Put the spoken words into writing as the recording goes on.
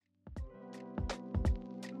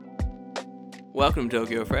Welcome to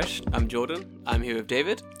Tokyo Fresh. I'm Jordan. I'm here with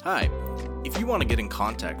David. Hi. If you want to get in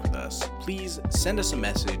contact with us, please send us a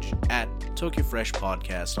message at Tokyo Fresh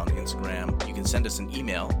Podcast on Instagram. You can send us an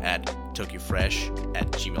email at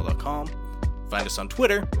tokyofresh@gmail.com. Find us on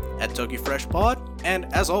Twitter at TokyoFreshPod. And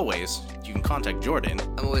as always, you can contact Jordan.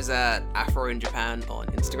 I'm always at Afro in Japan on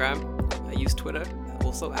Instagram. I use Twitter,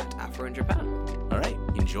 also at Afro in Japan. All right,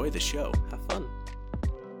 enjoy the show. Have fun.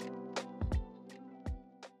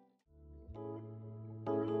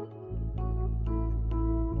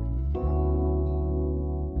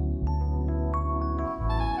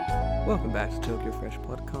 Welcome back to Tokyo Fresh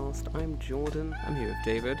Podcast. I'm Jordan. I'm here with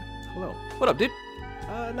David. Hello. What up, dude?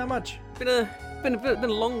 Not much. Been a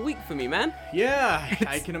long week for me, man. Yeah,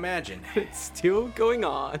 I can imagine. It's still going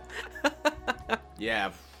on.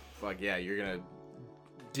 Yeah, fuck yeah, you're gonna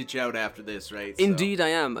ditch out after this, right? Indeed, I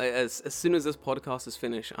am. As soon as this podcast is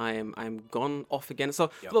finished, I'm gone off again. So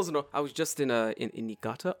for those who know, I was just in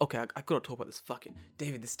Niigata. Okay, I gotta talk about this fucking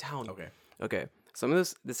David. This town. Okay. So I'm in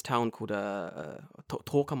this town called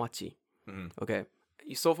Tokamachi. Mm-hmm. Okay,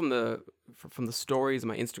 you saw from the stories,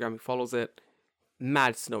 my Instagram, who follows it,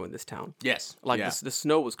 mad snow in this town. Yes. Like yeah. the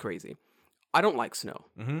snow was crazy. I don't like snow.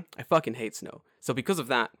 Mm-hmm. I fucking hate snow. So because of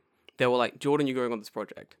that, they were like, Jordan, you're going on this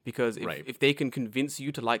project. Because if they can convince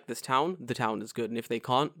you to like this town, the town is good. And if they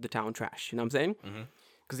can't, the town trash. You know what I'm saying?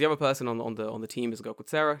 Because the other person on the team is a girl called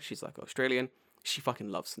Sarah. She's like Australian. She fucking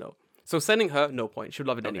loves snow. So sending her, no point. She'll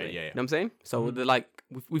love it anyway. Yeah. You know what I'm saying? So they're like,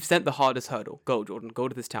 we've sent the hardest hurdle. Go, Jordan. Go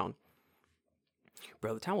to this town.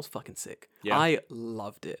 Bro, the town was fucking sick. Yeah. I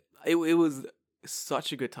loved it. It was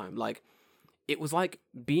such a good time. Like, it was like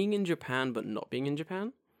being in Japan, but not being in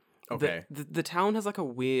Japan. Okay. The town has like a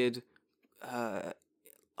weird, oh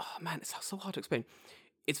man, it's so hard to explain.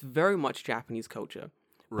 It's very much Japanese culture.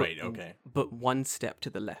 Right. Okay. But one step to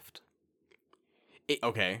the left.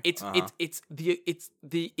 It's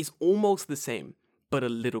almost the same, but a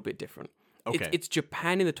little bit different. Okay. It's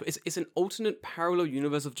Japan in it's an alternate parallel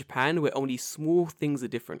universe of Japan where only small things are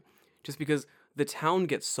different. Just because the town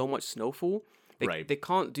gets so much snowfall, they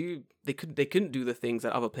couldn't do the things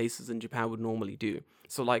that other places in Japan would normally do.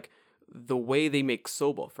 So like the way they make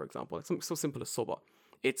soba, for example, like something so simple as soba,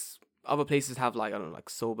 it's other places have like, I don't know, like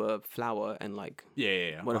soba flour and like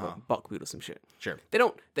whatever, buckwheat or some shit. Sure. They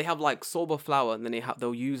don't. They have like soba flour, and then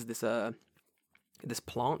they'll use this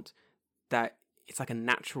plant that it's like a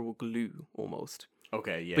natural glue almost.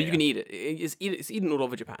 Okay. Yeah. But you can eat it. It's eaten all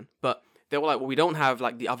over Japan. But they were like, well, we don't have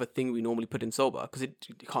like the other thing we normally put in soba because it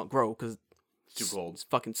can't grow because it's too cold. It's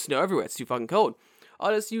fucking snow everywhere. It's too fucking cold. Oh,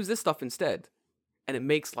 let's use this stuff instead, and it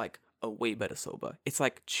makes like a way better soba. It's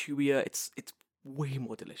like chewier. It's way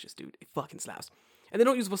more delicious, dude. It fucking slaps. And they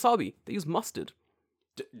don't use wasabi. They use mustard.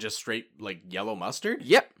 Just straight like yellow mustard?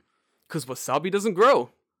 Yep. Because wasabi doesn't grow.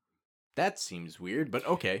 That seems weird, but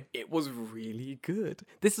okay. It was really good.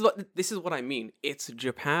 This is what I mean. It's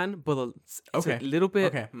Japan, but it's a little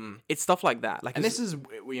bit. Okay. It's stuff like that. Like, and this is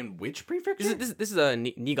in which prefecture? This is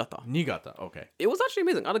Niigata. Niigata. Okay. It was actually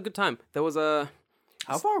amazing. I had a good time. There was a.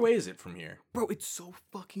 How far away is it from here? Bro, it's so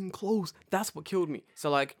fucking close. That's what killed me. So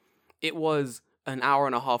like, it was an hour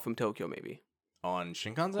and a half from Tokyo, maybe. On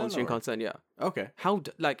Shinkansen? On Shinkansen, yeah. Okay.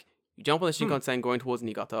 Like, you jump on the Shinkansen going towards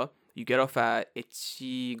Niigata, you get off at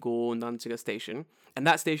Ichigo Nanchiga station, and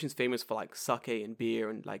that station's famous for like sake and beer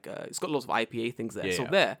and like it's got lots of IPA things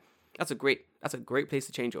there. That's a great place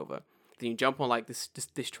to change over. Then you jump on like this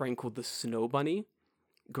train called the Snow Bunny.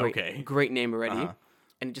 Great name already,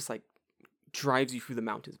 and it just like drives you through the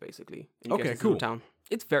mountains basically. And you get to this little town.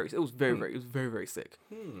 It was very sick.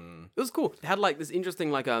 It was cool. They had like this interesting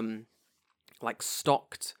like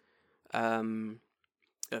stocked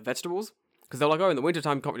vegetables. Because they're like, in the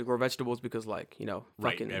wintertime you can't really grow vegetables because, like,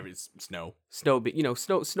 fucking snow. Snow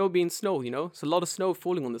being snow, It's a lot of snow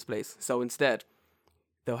falling on this place. So instead,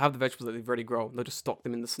 they'll have the vegetables that they've already grown. They'll just stock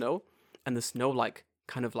them in the snow. And the snow, like,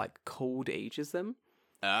 kind of, like, cold ages them.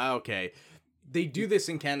 Okay. They do this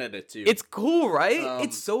in Canada, too. It's cool, right?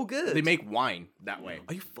 It's so good. They make wine that way.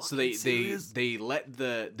 Are you fucking serious? They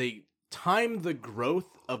they time the growth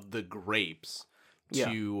of the grapes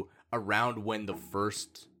to around when the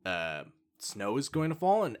first snow is going to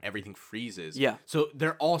fall and everything freezes. Yeah. So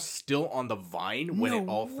they're all still on the vine when it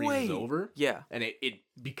all freezes over. Yeah. And it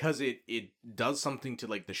because it does something to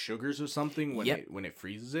like the sugars or something when it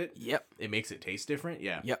freezes it. Yep. It makes it taste different.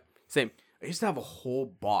 Yeah. Yep. Same. I used to have a whole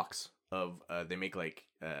box of they make like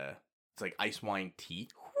it's like ice wine tea.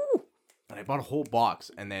 And I bought a whole box,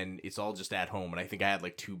 and then it's all just at home. And I think I had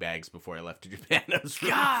like 2 bags before I left to Japan. I was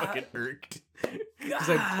really fucking irked. Because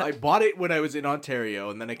I bought it when I was in Ontario,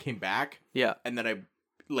 and then I came back. Yeah. And then I,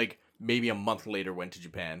 like, maybe a month later went to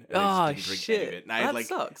Japan. And Oh, I just didn't drink any of shit. it. And I had That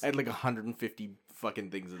sucks. I had like 150 fucking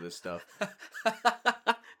things of this stuff.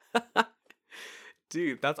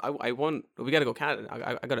 Dude, that's I want. We gotta go Canada.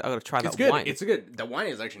 I gotta try It's that good. wine. It's good. The wine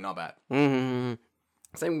is actually not bad. Mm-hmm.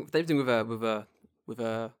 Same thing with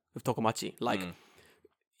Tokomachi. Like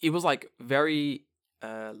it was like very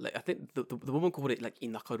like I think the woman called it like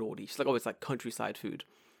inakarori. She's like, oh, it's like countryside food.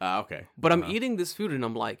 Okay. But I'm eating this food and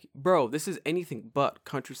I'm like, bro, this is anything but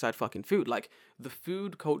countryside fucking food. Like the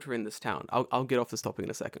food culture in this town. I'll get off this topic in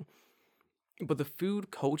a second. But the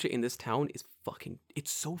food culture in this town is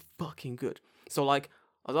it's so fucking good. So like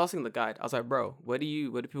I was asking the guide, I was like, bro, where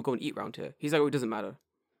do people go and eat around here? He's like, oh, it doesn't matter.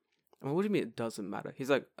 I'm like, what do you mean it doesn't matter? He's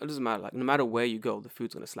like, it doesn't matter. Like no matter where you go, the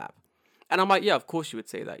food's gonna slap. And I'm like, yeah, of course you would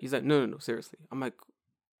say that. He's like, no, seriously. I'm like,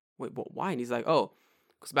 wait, what? Why? And he's like, oh,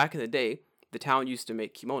 because back in the day, the town used to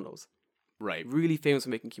make kimonos. Right. Really famous for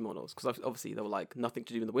making kimonos. Because obviously they were like nothing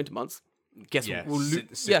to do in the winter months. Guess Yeah.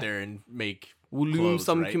 what? Sit there and make. We'll loom clothes,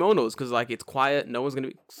 some right? kimonos because like it's quiet. No one's gonna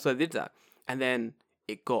be. So they did that, and then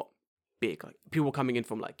it got big. Like people coming in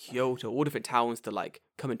from like Kyoto, all different towns to like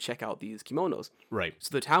come and check out these kimonos. Right. So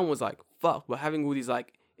the town was like, "Fuck, we're having all these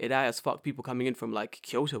like irai as fuck people coming in from like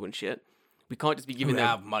Kyoto and shit. We can't just be giving Who them."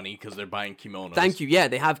 have money because they're buying kimonos. Thank you. Yeah,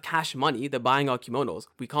 they have cash money. They're buying our kimonos.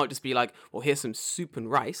 We can't just be like, "Well, here's some soup and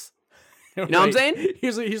rice." You know what I'm saying?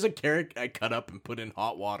 Here's a carrot I cut up and put in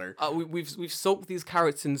hot water. We've soaked these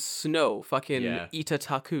carrots in snow. Fucking Yeah.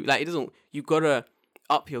 itataku. Like it doesn't. You gotta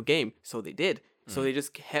up your game. So they did. So they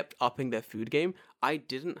just kept upping their food game. I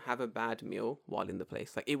didn't have a bad meal while in the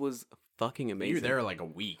place. Like it was fucking amazing. You were there like a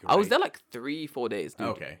week. I was right? there like 3-4 days, dude.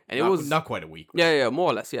 Okay. And not, it was not quite a week. yeah,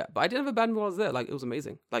 more or less, yeah. But I didn't have a bad meal while I was there. Like it was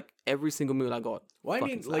amazing. Like every single meal I got. Well, I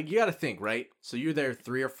mean, fucking like you got to think, right? So you're there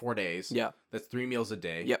 3 or 4 days. Yeah. That's 3 meals a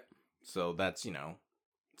day. Yep. So that's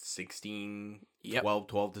 16, Yep.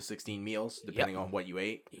 12 to 16 meals, depending on what you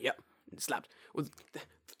ate. Yep. It slapped.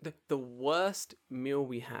 The worst meal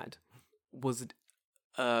we had was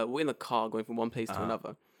we're in the car going from one place to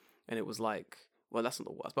another, and it was like, well, that's not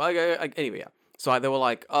the worst, but anyway, yeah. So they were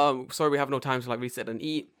like, sorry, we have no time to like reset and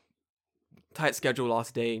eat. Tight schedule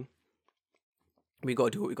last day. We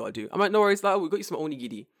gotta do what we gotta do. I'm like, no worries, we got you some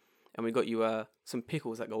onigiri, and we got you some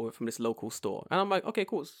pickles that go from this local store. And I'm like, okay,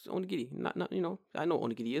 cool, it's onigiri. Not I know what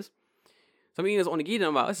onigiri is. So I'm eating this onigiri, and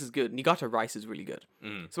I'm like, this is good. Niigata rice is really good. So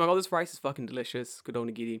I'm like, oh, this rice is fucking delicious. Good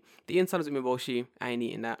onigiri. The inside is umeboshi. I ain't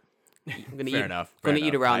eating that. I'm gonna Fair eat. enough. Gonna fair eat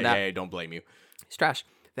enough. around that. I don't blame you. It's trash.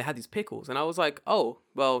 They had these pickles, and I was like, oh,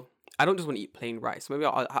 well, I don't just want to eat plain rice. Maybe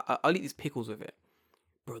I'll eat these pickles with it.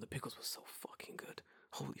 Bro, the pickles were so fucking good.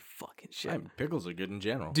 Holy fucking shit. Pickles are good in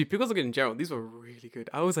general. Dude, pickles are good in general. These were really good.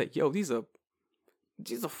 I was like, yo, these are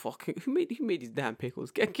fucking, who made these damn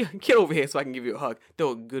pickles? Get over here so I can give you a hug. They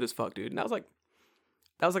were good as fuck, dude. And that was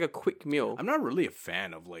like a quick meal. I'm not really a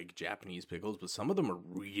fan of like Japanese pickles, but some of them are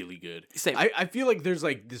really good. Same. I feel like there's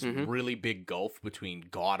like this really big gulf between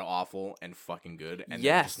god awful and fucking good, and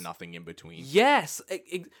there's just nothing in between. Yes,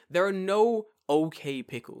 there are no okay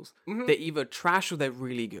pickles. They're either trash or they're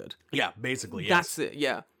really good. Yeah, basically. Yes. That's it.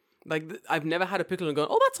 Yeah. Like I've never had a pickle and gone,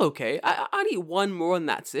 oh, that's okay. I'll eat one more and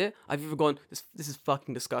that's it. I've either gone, this is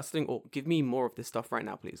fucking disgusting, or give me more of this stuff right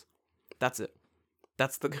now, please. That's it.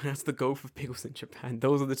 That's the go for pickles in Japan.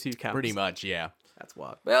 Those are the two camps. Pretty much, yeah. That's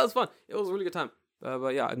wild. But yeah, it was fun. It was a really good time.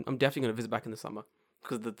 But yeah, I'm definitely gonna visit back in the summer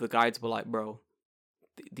because the guides were like, bro,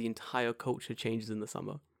 the entire culture changes in the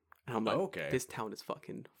summer, and I'm like, Okay. this town is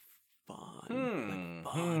fucking fun,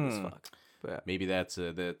 like fun as fuck. But yeah. Maybe that's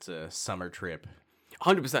a summer trip.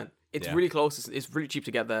 100%. It's Yeah. really close. It's really cheap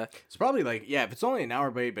to get there. It's probably like, yeah, if it's only an hour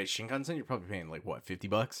by Shinkansen, you're probably paying like what,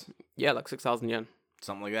 $50? Yeah, like 6,000 yen.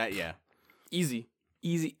 Something like that, yeah.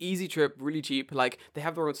 Easy trip, really cheap. Like they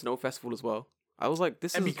have their own snow festival as well. I was like,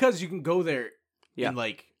 this And is because you can go there Yeah. in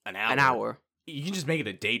like an hour. an hour. You can just make it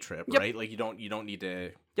a day trip, Yep. right? Like you don't need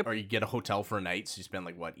to Yep. or you get a hotel for a night, so you spend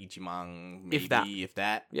like what, Ichiman maybe If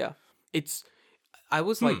that. Yeah, I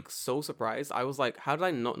was like so surprised. I was like, how did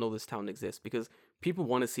I not know this town exists? Because people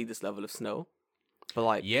want to see this level of snow, but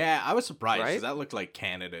like, Yeah, I was surprised Right? because that looked like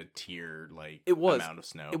Canada tier like It was. amount of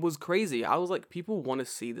snow. it was crazy. I was like, people want to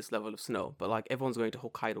see this level of snow, but like everyone's going to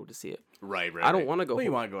Hokkaido to see it. right. I don't right. wanna go Well,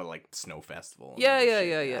 you Hok- want to go to like snow festival. and Yeah, all that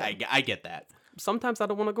yeah, shit. yeah. I get that. Sometimes I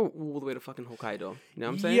don't want to go all the way to fucking Hokkaido. You know what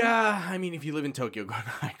I'm saying? Yeah, I mean, if you live in Tokyo, going to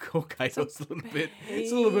Hokkaido's a little bit.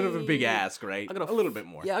 It's a little bit of a big ask, right? I gotta a little bit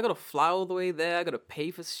more. Yeah, I gotta fly all the way there. I gotta pay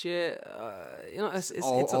for shit. You know, it's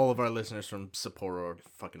all of our listeners from Sapporo are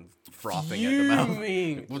fucking frothing at the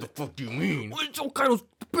mouth. What the fuck do you mean? Hokkaido's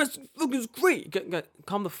the best. Fucking great.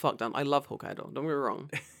 Calm the fuck down. I love Hokkaido. Don't get me wrong.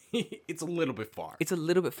 it's a little bit far. It's a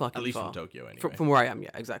little bit fucking At least far. from Tokyo, anyway. From where I am, yeah,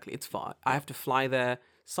 exactly. It's far. I have to fly there.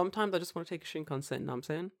 Sometimes I just want to take a Shinkansen, you know what I'm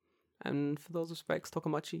saying? And for those respects,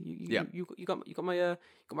 Tokomachi, you got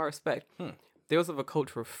my respect. They also have a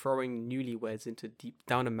culture of throwing newlyweds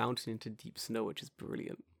down a mountain into deep snow, which is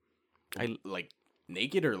brilliant. Like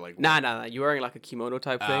naked or like Nah. You're wearing like a kimono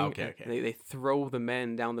type thing. Okay. They throw the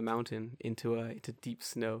men down the mountain into deep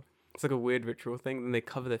snow. It's like a weird ritual thing. Then they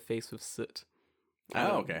cover their face with soot.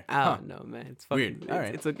 Oh, okay. I don't know, man. It's fucking Weird. All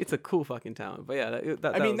right. It's a cool fucking town. But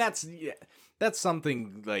yeah, that's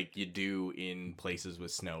something like you do in places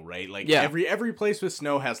with snow, right? Like Yeah. every place with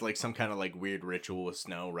snow has like some kind of like weird ritual with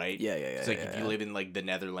snow, right? Yeah. It's like if you live in like the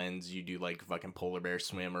Netherlands, you do like fucking polar bear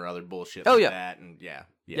swim or other bullshit Oh, like yeah. that, and yeah.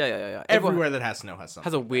 Everywhere Everywhere that has snow has something.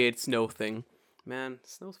 has a weird snow thing. Man,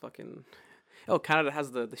 snow's fucking. Oh, Canada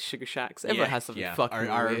has the sugar shacks. Everywhere has something fucking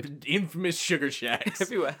our weird. infamous sugar shacks.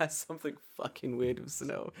 Everywhere has something fucking weird with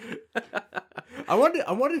snow. I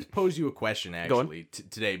wanted to pose you a question Go on. actually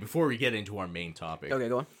today before we get into our main topic. Okay,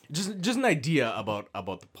 go on. Just an idea about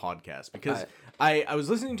the podcast, because I was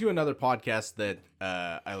listening to another podcast that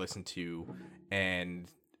I listened to, and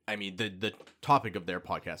I mean the topic of their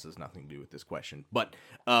podcast has nothing to do with this question, but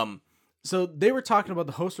so they were talking about,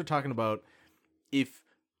 the hosts were talking about, if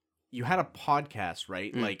you had a podcast,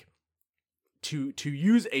 right, like to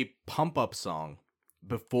use a pump up song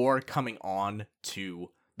before coming on to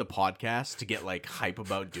the podcast to get like hype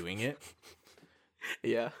about doing it.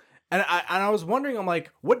 Yeah. And I was wondering, I'm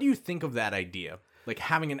like, what do you think of that idea? Like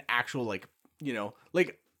having an actual, like, you know,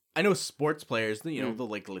 like I know sports players, you know, they'll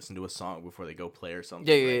like listen to a song before they go play or something.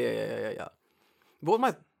 Yeah. What would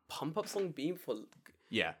my pump up song be for?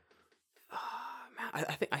 Yeah. Man,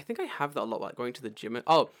 I think I have that a lot, like going to the gym.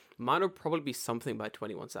 Mine would probably be something by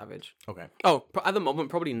 21 Savage. Okay. At the moment,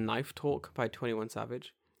 probably Knife Talk by 21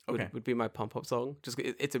 Savage. Okay. Would be my pump up song.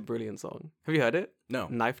 It's a brilliant song. Have you heard it? No.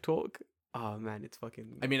 Knife Talk. Oh man, it's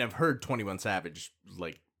fucking. I mean, I've heard 21 Savage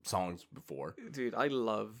like songs before. Dude, I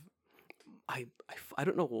don't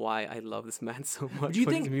know why I love this man so much. Do you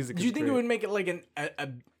but think? his music Do you is think it great. would make it like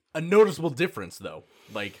a noticeable difference though?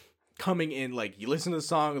 Like coming in, like you listen to the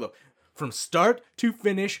song from start to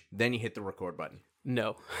finish, then you hit the record button.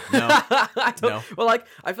 No. No. I don't, No. Well, like,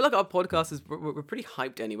 I feel like our podcast is we're pretty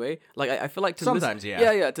hyped anyway. Like, I feel like Sometimes, listen,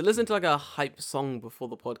 yeah. yeah, to listen to like a hype song before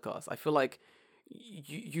the podcast, I feel like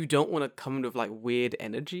you don't want to come with like weird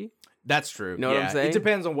energy. That's true. Know what I'm saying? It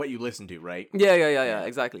depends on what you listen to, right? Yeah,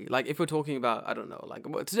 exactly. Like, if we're talking about, I don't know, like,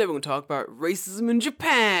 today we're going to talk about racism in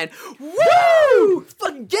Japan. Woo!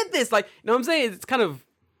 Fucking get this! Like, you know what I'm saying? It's kind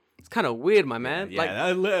of weird, my man.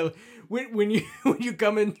 Yeah. Like, when you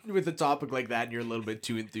come in with a topic like that and you're a little bit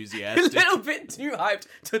too a enthusiastic. little bit too hyped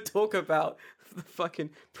to talk about the fucking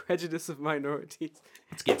prejudice of minorities.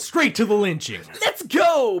 Let's get straight to the lynching. Let's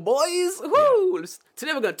go, boys! Woo!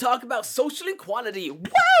 Today we're gonna talk about social equality.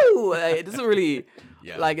 Woo! It doesn't really,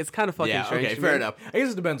 like, it's kind of fucking Yeah, strange. okay, to fair me. enough. I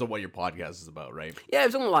guess it depends on what your podcast is about, right? Yeah,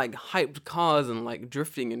 if something like hyped cars and like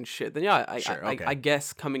drifting and shit, then yeah, Sure, okay. I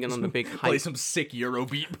guess coming in on the big hype. Play some sick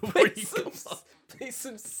Eurobeat before you come up. Play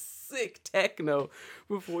some sick techno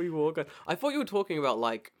before you walk on. I thought you were talking about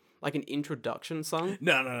like an introduction song.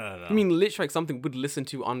 No. I mean, literally like something we'd listen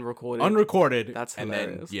to unrecorded. Unrecorded. That's and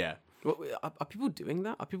hilarious. then, yeah. Well, are people doing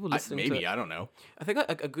that? Are people listening Maybe, to... I don't know. I think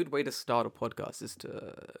a good way to start a podcast is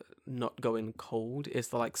to not go in cold, is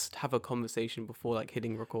to like have a conversation before like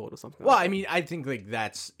hitting record or something. Well, like I mean, I think like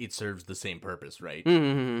it serves the same purpose, right?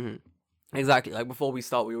 exactly. Like before we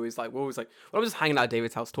start, we're always like, well, I'm just hanging out at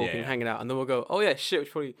David's house talking, Yeah. hanging out, and then we'll go, oh yeah, shit, we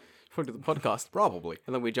should probably do the podcast, Probably.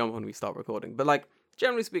 and then we jump on and we start recording. But like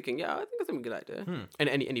generally speaking, yeah, I think that's a good idea. And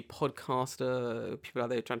any podcaster people out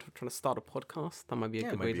there trying to start a podcast, that might be a Yeah,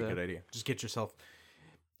 it good might way be to. a good idea. Just get yourself.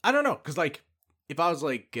 I don't know, because like if I was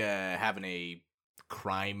like having a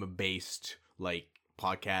crime-based like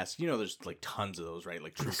podcast, you know, there's like tons of those, right?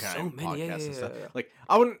 Like true There's so crime many, podcasts and stuff. yeah. Like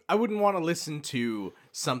I wouldn't want to listen to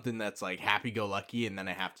something that's like happy-go-lucky, and then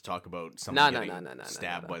I have to talk about someone No, getting no.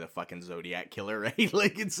 stabbed by the fucking Zodiac killer, right?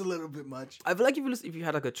 Like it's a little bit much. I feel like if you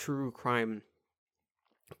had like a true crime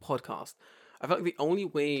podcast, I feel like the only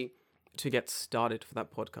way to get started for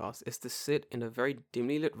that podcast is to sit in a very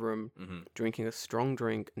dimly lit room, drinking a strong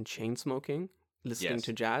drink and chain smoking, listening Yes.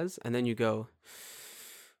 to jazz, and then you go,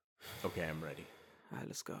 Okay, I'm ready. all right,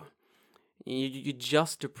 let's go. You're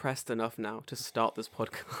just depressed enough now to start this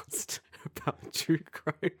podcast about true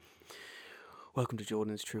crime. Welcome to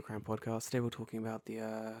Jordan's True Crime Podcast. Today we're talking about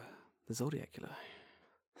the Zodiac Killer.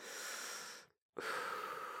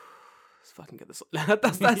 Let's fucking get this.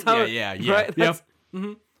 That's how. yeah. Right? Yep. That's-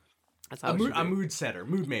 That's how A it should be. mood setter,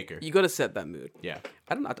 mood maker. You got to set that mood. Yeah.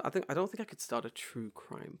 I don't think I could start a true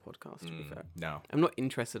crime podcast. To be fair, No. I'm not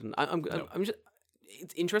interested in. I'm just.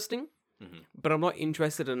 It's interesting, but I'm not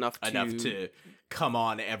interested enough To come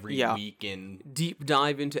on every week and deep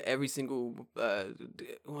dive into every single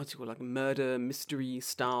what's it called, like murder mystery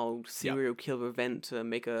style serial killer event to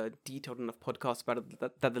make a detailed enough podcast about it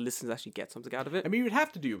that the listeners actually get something out of it. I mean, you would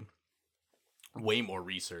have to do way more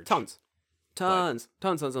research. Tons. I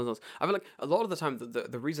feel like a lot of the time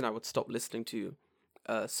the reason I would stop listening to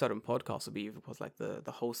certain podcasts would be because like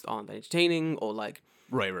the hosts aren't entertaining, or like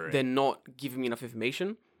Right. they're not giving me enough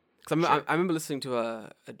information. Because I remember listening to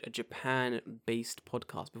a Japan-based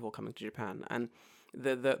podcast before coming to Japan, and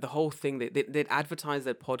the whole thing, they'd advertise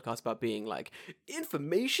their podcast about being like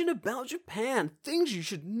information about Japan, things you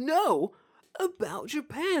should know about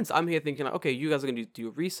Japan. So I'm here thinking like, okay, you guys are gonna do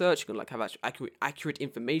your research, you're gonna like have accurate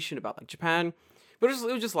information about like Japan, but it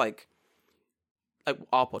was just like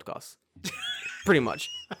our podcast, pretty much.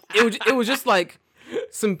 It was just like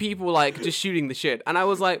some people like just shooting the shit, and I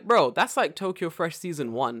was like, bro, that's like Tokyo Fresh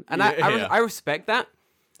season 1, and I respect that.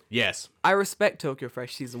 Yes, I respect Tokyo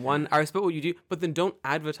Fresh season 1. I respect what you do, but then don't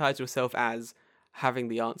advertise yourself as having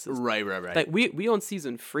the answers. Right. Like we on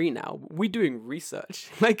season 3 now. We doing research.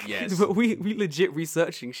 Like Yes. we legit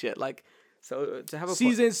researching shit. Like so to have a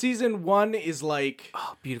season 1 is like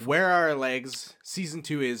beautiful. Where are our legs? Season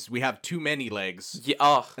 2 is we have too many legs.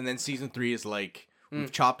 Yeah. And then season 3 is like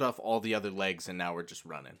we've chopped off all the other legs and now we're just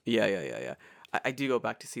running. Yeah. I do go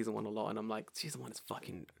back to season 1 a lot, and I'm like, season 1 is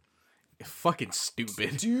fucking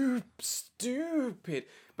stupid. stupid.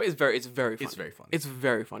 But it's very funny. It's very funny. It's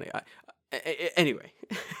very funny. Anyway,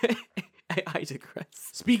 I digress.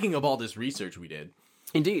 Speaking of all this research we did,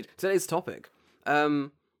 Indeed, today's topic.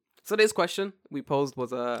 Today's question we posed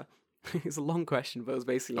was it's a long question, but it was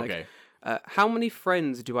basically like, okay, how many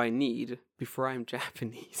friends do I need before I'm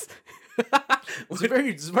Japanese?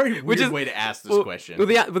 it's a very weird way to ask this question. But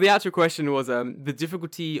the actual question was the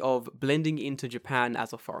difficulty of blending into Japan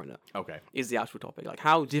as a foreigner. Okay, Is the actual topic. Like,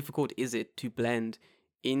 how difficult is it to blend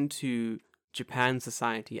into Japan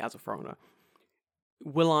society as a foreigner?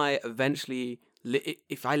 Will I eventually,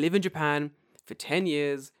 if I live in Japan for 10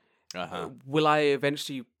 years, will I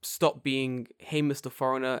eventually stop being, hey, Mr.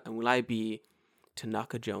 Foreigner, and will I be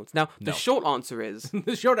Tanaka Jones? Now, the short answer is...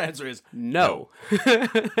 the short answer is no.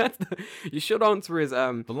 Your short answer is...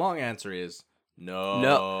 The long answer is no.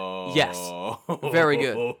 No. Yes. Very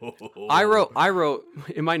good. I wrote,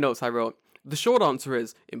 in my notes, the short answer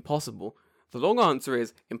is impossible. The long answer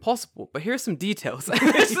is impossible, but here's some details.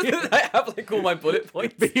 I have like all my bullet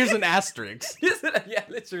points. But here's an asterisk. Yeah,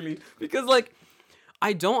 literally. Because like,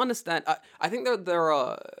 I don't understand. I think there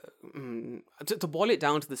are, to boil it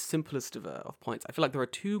down to the simplest of points, I feel like there are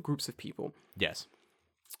two groups of people. Yes.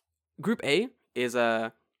 Group A is,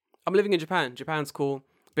 I'm living in Japan. Japan's cool.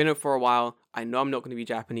 Been here for a while. I know I'm not going to be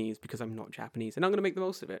Japanese because I'm not Japanese, and I'm going to make the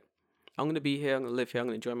most of it. I'm going to be here. I'm going to live here. I'm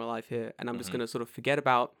going to enjoy my life here, and I'm just going to sort of forget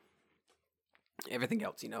about everything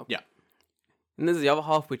else, you know? Yeah. And there's the other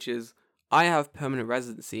half, which is I have permanent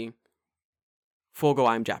residency. Forgo,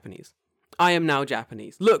 I'm Japanese. I am now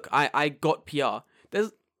Japanese. Look, I got PR.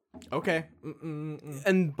 There's Okay.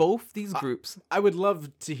 and both these groups. I would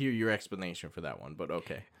love to hear your explanation for that one, but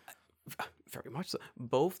okay. Very much so.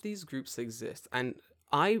 Both these groups exist, and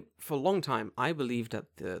for a long time, I believed that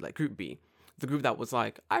the group B, the group that was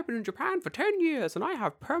like, I've been in Japan for 10 years and I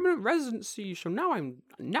have permanent residency, so now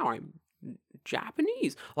I'm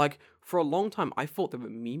Japanese. Like, for a long time, I thought they were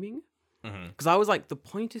memeing. Because I was like, the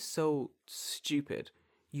point is so stupid.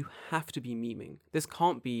 You have to be memeing. This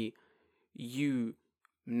can't be you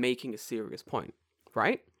making a serious point,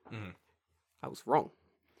 right? I was wrong.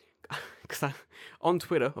 Because on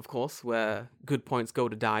Twitter, of course, where good points go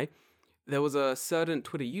to die, there was a certain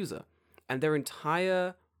Twitter user, and their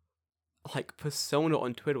entire like persona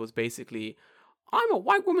on Twitter was basically, I'm a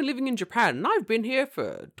white woman living in Japan, and I've been here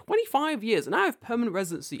for 25 years, and I have permanent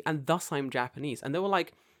residency, and thus I'm Japanese. And they were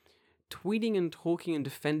like tweeting and talking and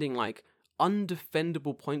defending like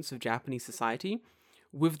undefendable points of Japanese society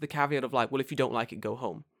with the caveat of like, well, if you don't like it, go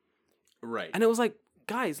home. Right. And it was like,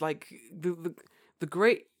 guys, like the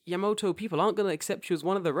great Yamato people aren't going to accept you as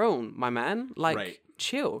one of their own, my man. Like,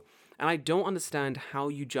 chill. And I don't understand how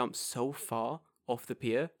you jump so far off the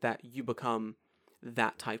pier that you become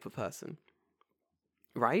that type of person.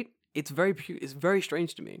 Right? It's very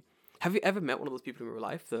strange to me. Have you ever met one of those people in real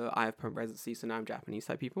life, the I have permanent residency, so now I'm Japanese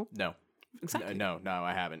type people? No. Exactly. No,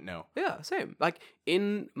 I haven't. No. Yeah, same. Like,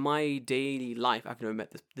 in my daily life, I've never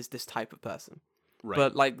met this type of person. Right.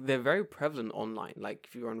 But, like, they're very prevalent online. Like,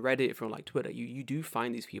 if you're on Reddit, if you're on, like, Twitter, you do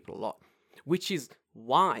find these people a lot. Which is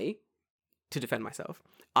why to defend myself,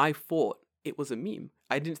 I thought it was a meme.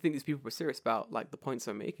 I didn't think these people were serious about like the points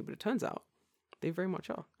I'm making, but it turns out they very much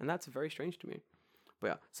are, and that's very strange to me. But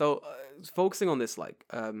yeah, so focusing on this, like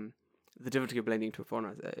the difficulty of blending to a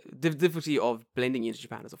foreigner, difficulty of blending into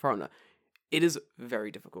Japan as a foreigner, it is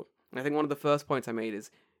very difficult. And I think one of the first points I made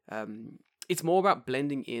is it's more about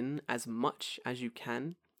blending in as much as you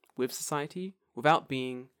can with society without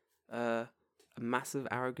being a massive,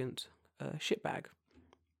 arrogant shitbag.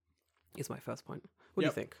 Is my first point. What do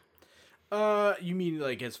you think? You mean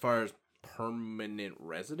like as far as permanent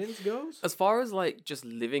residence goes? As far as like just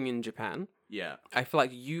living in Japan, Yeah. I feel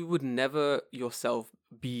like you would never yourself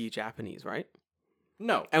be Japanese, right?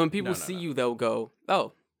 No. And when people No, see no. you, they'll go,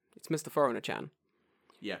 "Oh, it's Mr. Foreigner-chan."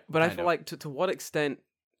 Yeah. But I kind feel of. like to what extent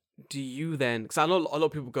do you then? Because I know a lot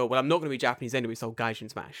of people go, "Well, I'm not going to be Japanese anyway, so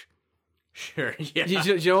Gaijin smash." Sure. Yeah. Do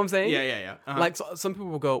you know what I'm saying? Yeah. Uh-huh. Like some people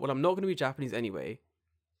will go, "Well, I'm not going to be Japanese anyway,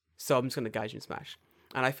 so I'm just going to Gaijin smash."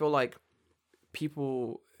 And I feel like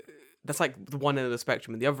people, that's like the one end of the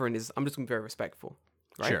spectrum, and the other end is I'm just going to be very respectful,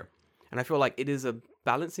 right? Sure. And I feel like it is a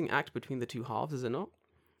balancing act between the two halves, is it not?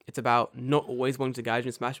 It's about not always wanting to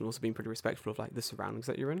Gaijin smash, but also being pretty respectful of like the surroundings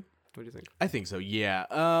that you're in. What do you think? I think so.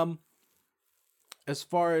 Yeah. As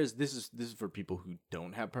far as this is for people who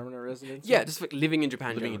don't have permanent residence. Yeah, just like living in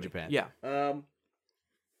Japan. Living in generally. Japan. Yeah.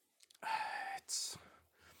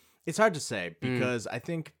 It's hard to say because I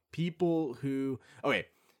think people who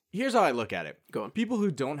here's how I look at it. Go on. People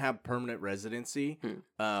who don't have permanent residency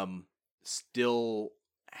still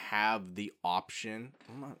have the option.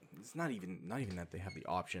 Well, it's not even that they have the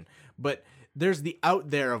option, but there's the out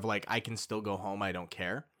there of like I can still go home, I don't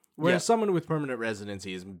care. Whereas someone with permanent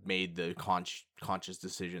residency has made the conscious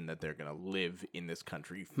decision that they're going to live in this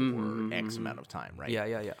country for X amount of time, right?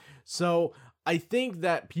 Yeah. So I think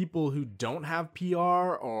that people who don't have PR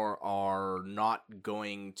or are not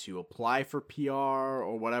going to apply for PR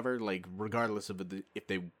or whatever, like regardless of if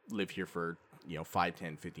they live here for 5,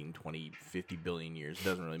 10, 15, 20, 50 billion years, it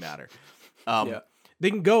doesn't really matter. They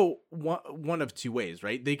can go one of two ways,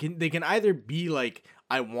 right? They can either be like,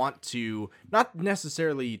 I want to, not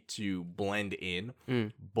necessarily to blend in,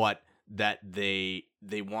 but that they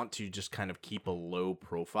want to just kind of keep a low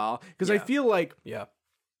profile. Because I feel like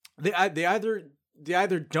they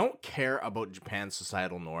either don't care about Japan's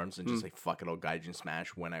societal norms and just like, fuck it, I'll Gaijin smash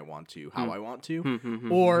when I want to, how I want to,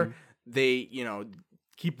 or they,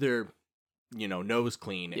 keep their, nose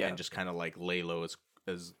clean and just kind of like lay low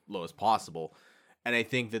as low as possible. And I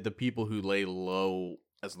think that the people who lay low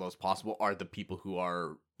as possible are the people who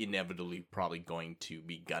are inevitably probably going to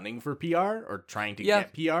be gunning for PR or trying to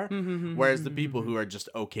get PR. Whereas the people who are just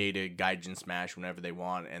okay to Gaijin smash whenever they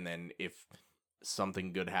want, and then if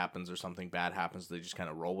something good happens or something bad happens, they just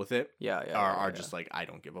kind of roll with it. Are just like, I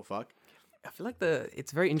don't give a fuck. I feel like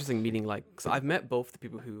it's very interesting meeting, like, because I've met both the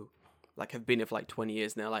people who like have been here for like 20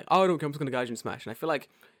 years now, like, oh, I don't care, I'm just gonna Gaijin smash, and I feel like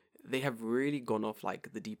they have really gone off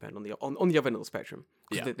like the deep end on the other end of the spectrum.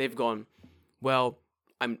 They've gone, well,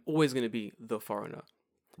 I'm always going to be the foreigner.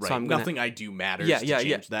 Right. So Nothing I do matters to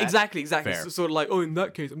change that. Exactly. Fair. So, sort of like, oh, in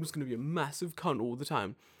that case, I'm just going to be a massive cunt all the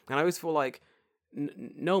time. And I always feel like,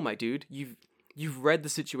 no, my dude, you've read the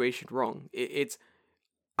situation wrong.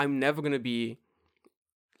 I'm never going to be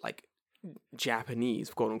like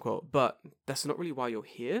Japanese, quote unquote, but that's not really why you're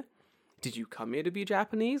here. Did you come here to be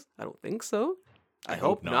Japanese? I don't think so. I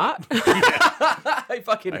hope not. I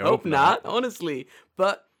fucking hope not, honestly.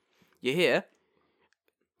 But you're here.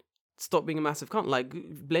 Stop being a massive cunt. Like,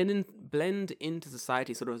 blend into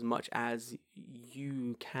society sort of as much as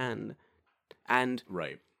you can. And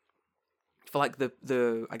for like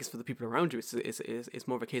the I guess for the people around you, it's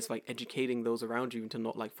more of a case of like educating those around you into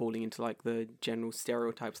not like falling into like the general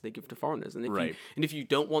stereotypes they give to foreigners. And if you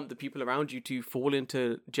don't want the people around you to fall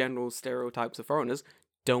into general stereotypes of foreigners,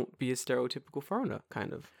 don't be a stereotypical foreigner,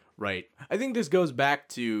 kind of. Right. I think this goes back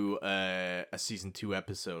to a season 2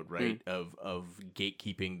 episode, right? Of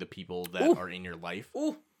gatekeeping the people that are in your life.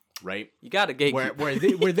 Ooh. Right? You gotta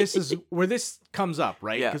gatekeep. Where this comes up,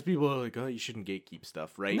 right? Yeah. Because people are like, oh, you shouldn't gatekeep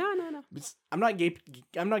stuff, right? No. I'm not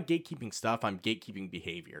gatekeeping stuff. I'm gatekeeping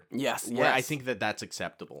behavior. Yes. Where I think that's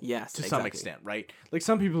acceptable. Yes. To some extent, right? Like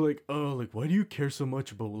some people are like, oh, like why do you care so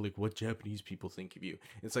much about like what Japanese people think of you?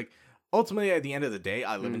 It's like, ultimately, at the end of the day,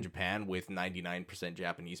 I live in Japan with 99%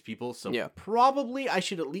 Japanese people, so probably I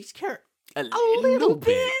should at least care a little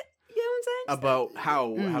bit. You know what I'm saying? About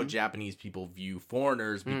how Japanese people view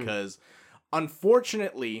foreigners, because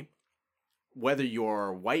unfortunately, whether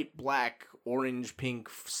you're white, black, orange, pink,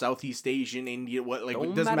 Southeast Asian, Indian,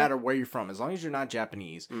 it doesn't matter where you're from, as long as you're not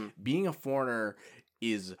Japanese, being a foreigner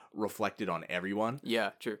is reflected on everyone. Yeah,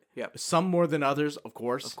 true. Yeah. Some more than others, of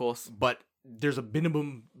course. Of course. But there's a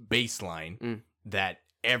minimum baseline that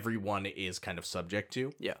everyone is kind of subject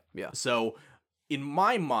to. Yeah, yeah. So in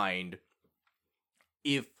my mind,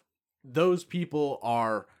 if those people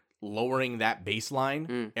are lowering that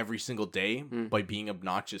baseline every single day by being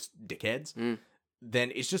obnoxious dickheads,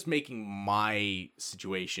 then it's just making my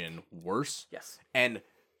situation worse. Yes. And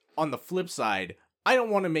on the flip side, I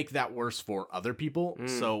don't want to make that worse for other people.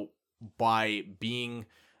 So by being,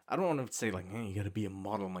 I don't want to say like, hey, you got to be a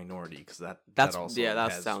model minority, because that also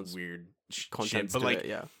that has sounds weird content, shit. But like, it,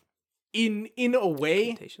 yeah. in a way,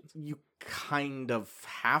 Limitations. you kind of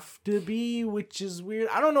have to be, which is weird.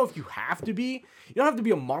 I don't know if you have to be. You don't have to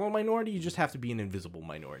be a model minority. You just have to be an invisible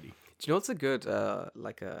minority. Do you know what's a good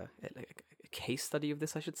like a case study of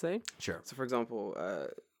this, I should say? Sure. So, for example,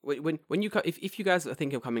 when you if you guys are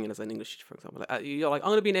thinking of coming in as an English teacher, for example, like, you're like, I'm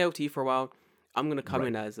going to be an ALT for a while. I'm going to come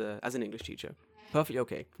in as an English teacher. Perfectly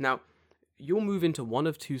okay. Now, you'll move into one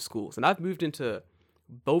of two schools, and I've moved into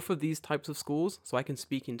both of these types of schools, so I can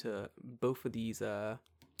speak into both of these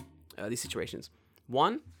situations.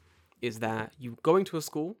 One is that you going to a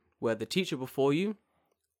school where the teacher before you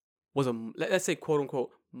was let's say, quote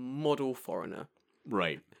unquote, model foreigner.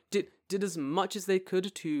 Right. Did as much as they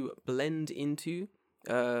could to blend into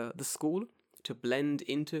the school, to blend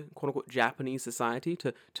into quote unquote Japanese society,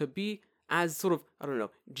 to be as sort of, I don't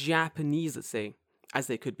know, Japanese, let's say, as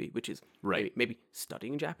they could be, which is maybe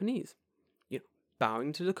studying Japanese,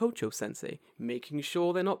 bowing to the Kocho sensei, making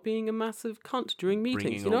sure they're not being a massive cunt during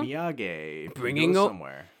meetings, bringing omiyage,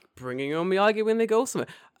 somewhere, bringing omiyage when they go somewhere.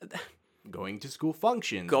 Going to school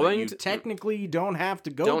functions that you technically don't have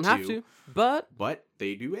to go to. But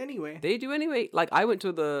they do anyway. Like, I went to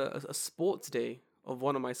a sports day of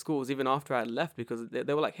one of my schools even after I left, because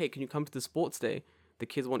they were like, hey, can you come to the sports day? The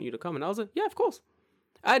kids want you to come. And I was like, yeah, of course.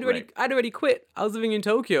 I'd already quit. I was living in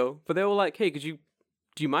Tokyo, but they were like, hey, do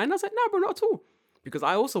you mind? And I was like, no, bro, not at all. Because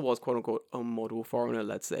I also was, quote unquote, a model foreigner,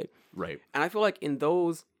 let's say. Right. And I feel like in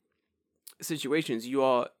those situations,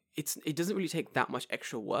 it doesn't really take that much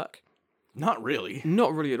extra work. Not really.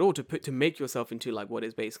 Not really at all to make yourself into like what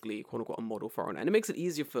is basically, quote unquote, a model foreigner. And it makes it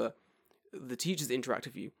easier for the teachers to interact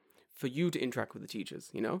with you, for you to interact with the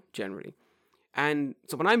teachers, generally. And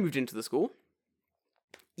so when I moved into the school,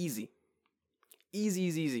 easy.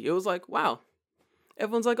 It was like, wow.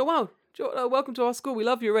 Everyone's like, oh, wow, welcome to our school. We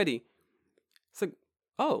love you already. It's like,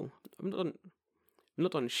 oh, I'm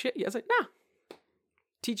not done shit yet. I was like, nah.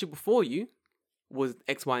 Teacher before you was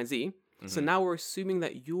X, Y, and Z. Mm-hmm. So now we're assuming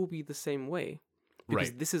that you'll be the same way.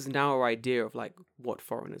 Because this is now our idea of like what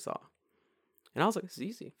foreigners are. And I was like, this is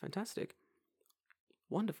easy. Fantastic.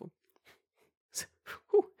 Wonderful.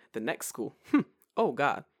 The next school. Oh,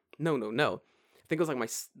 God. No. I think it was like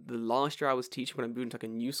the last year I was teaching when I moved into like a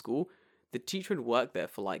new school. The teacher had worked there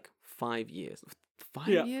for like 5 years.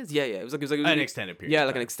 5 years? Yeah. It was like an extended period. Yeah,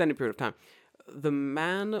 like an extended period of time. The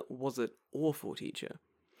man was an awful teacher.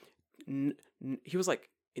 He was like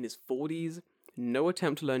in his 40s, no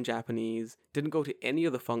attempt to learn Japanese, didn't go to any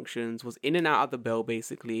of the functions, was in and out of the bell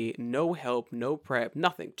basically, no help, no prep,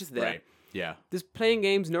 nothing, just there. Right. Yeah. Just playing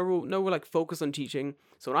games, no real like focus on teaching.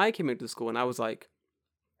 So when I came into school and I was like,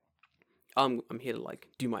 I'm here to like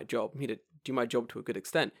do my job. I'm here to do my job to a good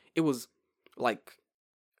extent. It was like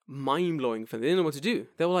mind-blowing for them. They didn't know what to do.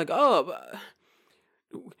 They were like, oh,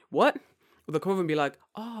 what? They'll come over and be like,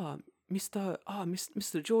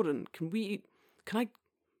 Mr. Jordan, can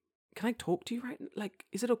I talk to you right now? Like,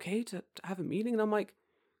 is it okay to have a meeting? And I'm like,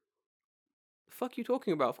 the fuck you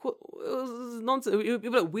talking about? Of course, it was nonsense. It would be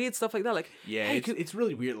like weird stuff like that. Like, yeah, hey, it's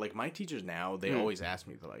really weird. Like, my teachers now, they always ask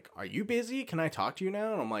me, they're like, are you busy? Can I talk to you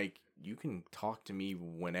now? And I'm like, you can talk to me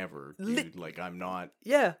whenever, dude. Like, I'm not.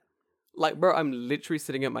 Yeah. Like, bro, I'm literally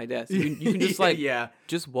sitting at my desk. You can just like,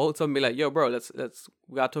 just waltz up and be like, yo, bro, we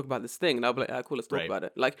gotta talk about this thing. And I'll be like, cool, let's talk about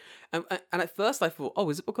it. Like, and at first I thought, oh,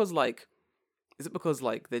 is it because like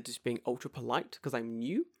they're just being ultra polite because I'm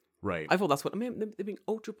new? Right. I thought that's what I mean. They're being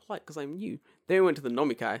ultra polite because I'm new. Then we went to the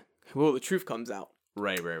nomikai, where the truth comes out.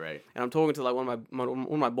 Right. And I'm talking to like one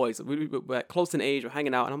of my boys. We're close in age. We're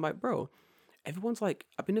hanging out, and I'm like, bro, everyone's like,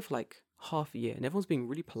 I've been there for like half a year, and everyone's being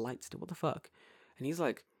really polite still. What the fuck? And he's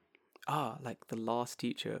like, like the last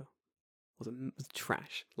teacher was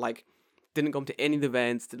trash. Like, didn't come to any of the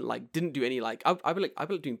events. Didn't do any like. I've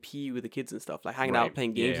been doing PE with the kids and stuff, like hanging out,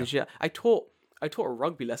 playing games and shit. I taught a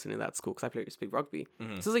rugby lesson in that school because I played rugby.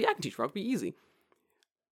 Mm-hmm. So I was like, yeah, I can teach rugby easy.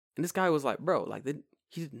 And this guy was like, bro, like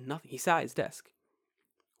he did nothing. He sat at his desk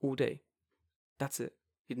all day. That's it.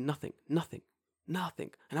 He did nothing. And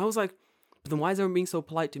I was like, but then why is everyone being so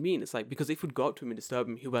polite to me? And it's like, because if we'd go up to him and disturb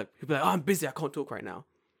him, he'd be like, oh, I'm busy. I can't talk right now.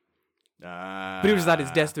 But he was just at his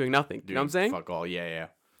desk doing nothing. You know what I'm saying? Fuck all. Yeah.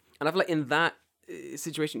 And I feel like in that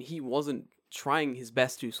situation, he wasn't trying his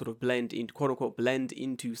best to sort of blend in, quote unquote, blend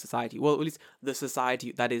into society. Well, at least the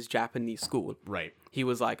society that is Japanese school. Right. He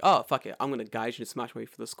was like, oh, fuck it. I'm going to guide you to smash way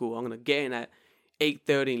for the school. I'm going to get in at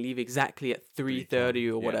 8:30 and leave exactly at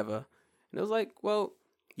 3:30 or whatever. And I was like, well,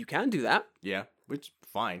 you can do that. Yeah. Which,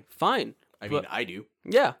 fine. Fine. I mean, I do.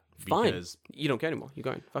 Yeah, fine. Because you don't care anymore. You're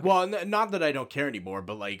going. Fuck well, not that I don't care anymore,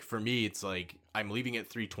 but like for me, it's like I'm leaving at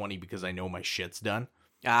 3:20 because I know my shit's done.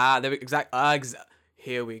 There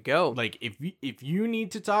here we go. Like if you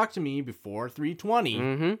need to talk to me before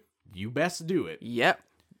 3:20, you best do it. Yep.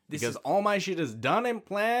 Because all my shit is done and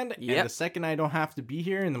planned, Yep. and the second I don't have to be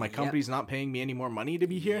here and my company's not paying me any more money to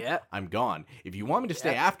be here, Yep. I'm gone. If you want me to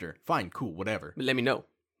stay after, fine, cool, whatever. Let me know.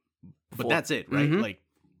 But that's it, right? Like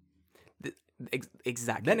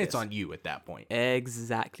exactly. then it's on you at that point.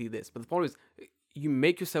 Exactly this. But the problem is, you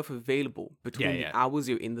make yourself available between the hours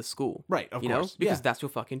you're in the school. Right, of course. course. Because that's your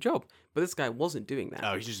fucking job. But this guy wasn't doing that.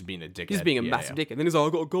 Oh, he's just being a dickhead. He's being a massive dickhead. Then he's like,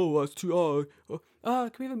 I gotta go. It's 2 hours.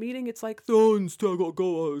 Can we have a meeting? It's like, it's 2, I gotta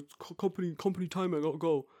go. It's company time. I gotta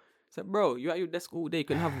go. It's like, bro, you're at your desk all day. You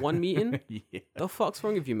can have one meeting? The fuck's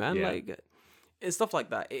wrong with you, man? Like, it's stuff like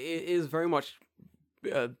that. It is very much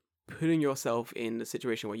putting yourself in a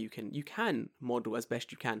situation where you can model as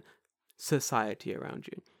best you can society around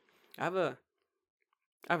you. I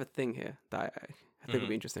have a thing here that I think would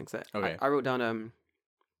be interesting. So I wrote down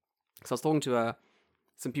so I was talking to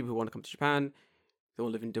some people who want to come to Japan. They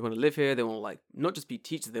want to live here. They want to like not just be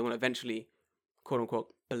teachers. They want to eventually, quote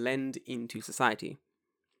unquote, blend into society.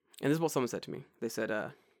 And this is what someone said to me. They said,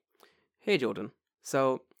 "Hey Jordan,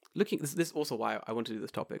 so this is also why I want to do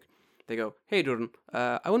this topic." They go, "Hey Jordan,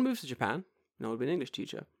 I want to move to Japan. And I want to be an English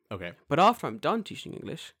teacher. Okay. But after I'm done teaching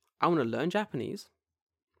English, I want to learn Japanese,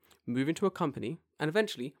 move into a company, and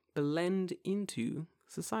eventually blend into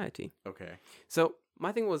society." Okay. So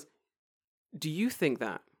my thing was, do you think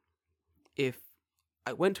that if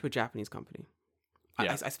I went to a Japanese company,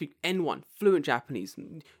 I speak N1, fluent Japanese,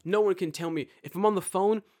 no one can tell me, if I'm on the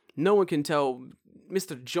phone, no one can tell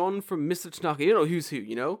Mr. John from Mr. Tanaka, you know who's who,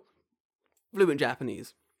 you know? Fluent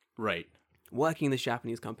Japanese. Right. Working in this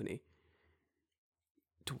Japanese company.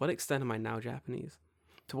 To what extent am I now Japanese?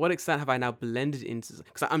 To what extent have I now blended into?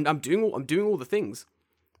 Because I'm doing all the things.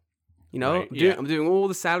 You know, right, I'm doing all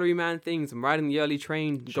the salaryman things. I'm riding the early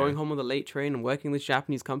train, going home on the late train. I'm working in this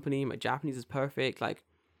Japanese company. My Japanese is perfect. Like,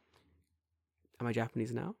 am I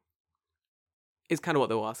Japanese now? Is kind of what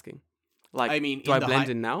they were asking. Like, I mean, do I blend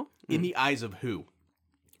in now? In the eyes of who?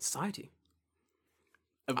 Society.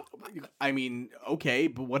 I mean, okay,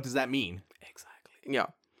 but what does that mean? Exactly. Yeah,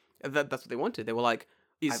 that's what they wanted. They were like,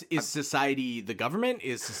 Is society the government?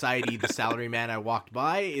 Is society the salaryman I walked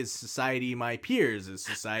by? Is society my peers? Is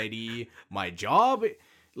society my job?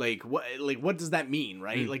 Like what does that mean,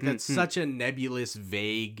 right? Like that's such a nebulous,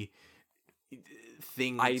 vague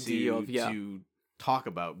thing to talk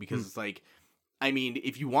about because it's like, I mean,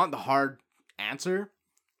 if you want the hard answer,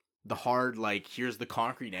 like here's the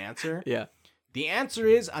concrete answer. Yeah. The answer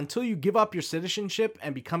is, until you give up your citizenship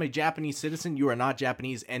and become a Japanese citizen, you are not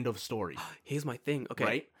Japanese. End of story. Here's my thing. Okay.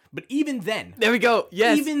 Right? But even then. There we go.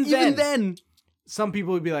 Yes. Even then. Some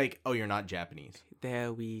people would be like, oh, you're not Japanese.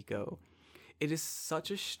 There we go. It is such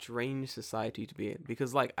a strange society to be in.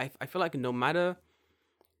 Because, like, I feel like no matter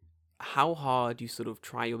how hard you sort of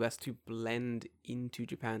try your best to blend into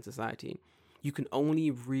Japan society, you can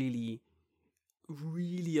only really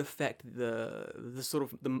affect the sort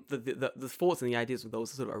of the thoughts and the ideas of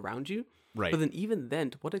those sort of around you. Right. But then even then,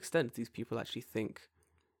 to what extent do these people actually think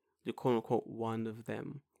you're quote unquote one of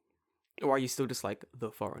them? Or are you still just like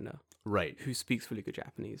the foreigner? Right. Who speaks really good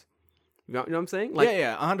Japanese? You know what I'm saying? Like,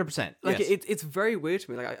 yeah, 100%. Like yes. it's very weird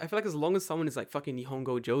to me. Like I feel like as long as someone is like fucking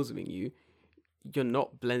Nihongo Josuing you, you're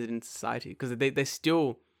not blended into society because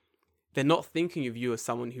they're not thinking of you as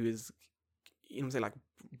someone who is, you know what I'm saying, like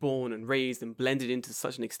born and raised and blended into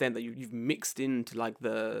such an extent that you've mixed into like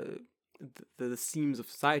the seams of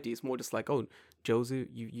society. It's more just like, oh, Josu,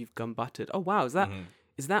 you've gum buttered. Oh wow, is that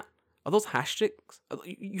are those hash sticks?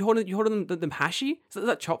 You holding them hashy? Is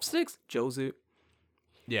that chopsticks? Josu.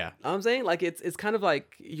 Yeah. You know what I'm saying, like it's kind of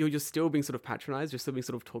like you're still being sort of patronized. You're still being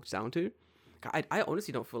sort of talked down to. I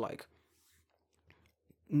honestly don't feel like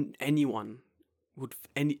anyone would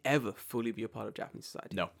ever fully be a part of Japanese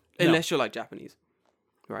society. No. Unless you're like Japanese.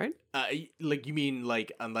 Right? Like you mean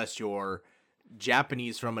like unless you're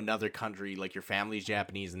Japanese from another country, like your family's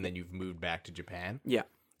Japanese, and then you've moved back to Japan. Yeah,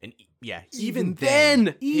 and yeah, even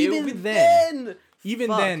then, people would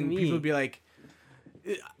be like,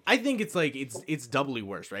 I think it's like it's doubly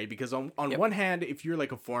worse, right? Because on Yep. one hand, if you're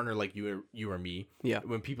like a foreigner, like you or me, Yeah.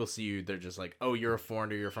 when people see you, they're just like, oh, you're a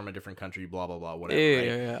foreigner, you're from a different country, blah blah blah, whatever. Yeah, right?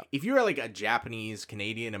 yeah. If you're like a Japanese,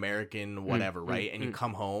 Canadian, American, whatever, right, and you mm.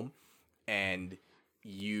 come home and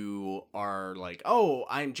you are like, oh,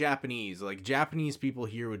 I'm Japanese, like Japanese people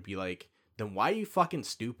here would be like, then why are you fucking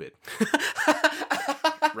stupid?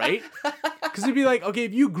 Right? Because it'd be like, okay,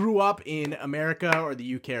 if you grew up in America or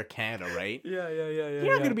the UK or Canada, right? Yeah.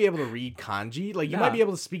 You're not gonna be able to read kanji. Like you might Yeah. be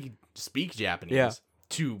able to speak Japanese Yeah.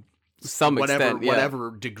 to Some extent, yeah.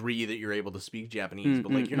 whatever degree that you're able to speak Japanese.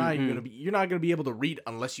 But like you're not gonna be able to read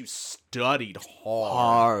unless you studied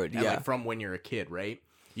hard, and, yeah. like from when you're a kid, right?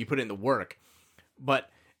 You put in the work. But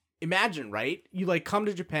imagine, right? You like come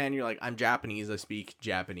to Japan, you're like, I'm Japanese, I speak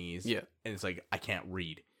Japanese. Yeah. And it's like, I can't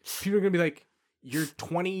read. People are gonna be like, you're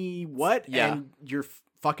 20 what? Yeah. And you're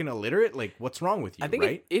fucking illiterate? Like, what's wrong with you, I think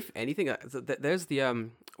right? if anything, there's the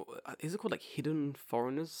is it called like hidden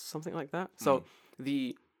foreigners, something like that? So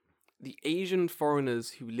the Asian foreigners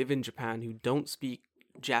who live in Japan who don't speak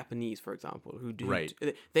Japanese, for example, who do Right.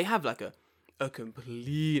 they have like a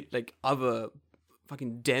complete like other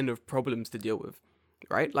fucking den of problems to deal with,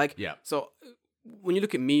 right? Like Yeah. So when you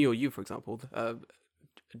look at me or you, for example, a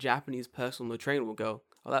Japanese personal trainer will go,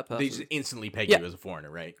 "Oh, that person." They just instantly peg Yeah. you as a foreigner,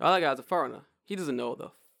 right? Oh, that guy's a foreigner. He doesn't know what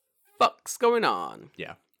the fuck's going on.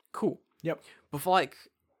 Yeah. Cool. Yep. But for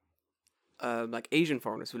like Asian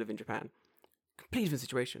foreigners who live in Japan, complete different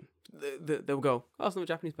situation. They'll go, "Oh, it's not a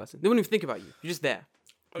Japanese person." They won't even think about you. You're just there.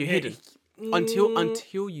 You're hidden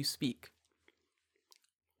until you speak.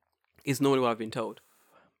 Is normally what I've been told.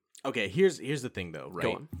 Okay, here's the thing though,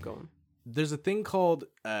 right? Go on. There's a thing called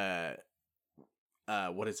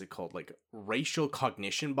what is it called? Like racial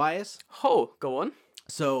cognition bias. Oh, go on.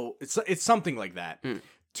 So it's something like that,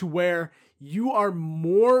 to where you are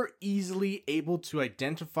more easily able to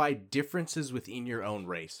identify differences within your own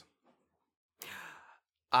race.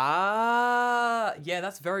 Yeah,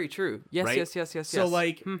 that's very true. Yes, Right? yes. So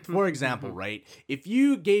like, for example, right? If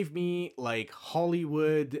you gave me like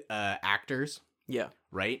Hollywood actors, yeah,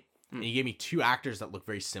 right? And you gave me two actors that look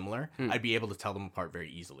very similar, I'd be able to tell them apart very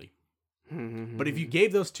easily. But if you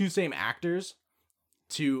gave those two same actors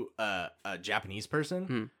to a Japanese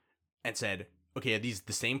person and said, okay, are these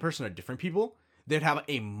the same person or different people? They'd have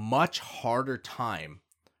a much harder time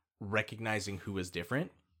recognizing who is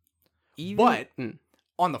different. But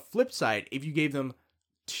on the flip side, if you gave them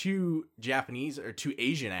two Japanese or two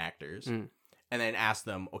Asian actors and then asked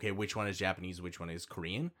them, okay, which one is Japanese, which one is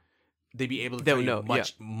Korean, they'd be able to tell you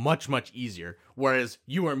much easier. Whereas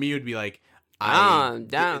you or me would be like,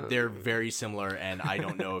 they're very similar, and I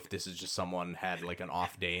don't know if this is just someone had like an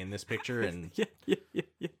off day in this picture. And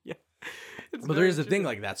yeah. But there is a thing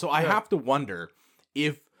like that. So I have to wonder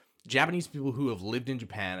if Japanese people who have lived in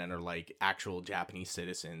Japan and are like actual Japanese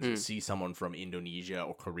citizens see someone from Indonesia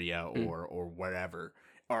or Korea or wherever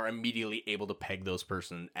are immediately able to peg those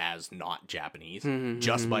person as not Japanese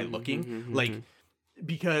just by looking. Like,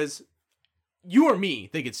 because you or me,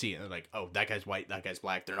 they could see it. They're like, oh, that guy's white, that guy's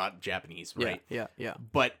black. They're not Japanese, right? Yeah.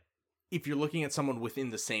 But if you're looking at someone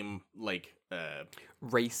within the same like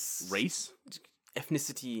race,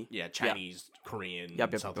 ethnicity, Chinese, Korean,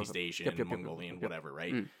 Southeast Asian, Mongolian, whatever,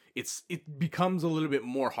 right? It becomes a little bit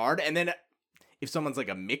more hard. And then if someone's like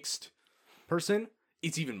a mixed person,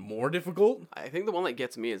 it's even more difficult. I think the one that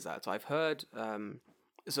gets me is that. So I've heard, some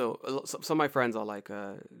of my friends are like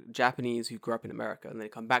Japanese who grew up in America and they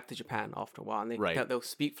come back to Japan after a while and they'll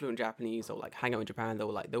speak fluent Japanese. They'll like hang out in Japan.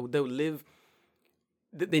 They'll live.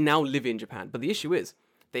 They now live in Japan, but the issue is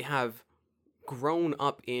they have grown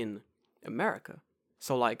up in America.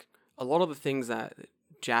 So like a lot of the things that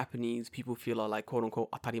Japanese people feel are like quote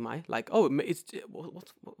unquote atarimai, like it's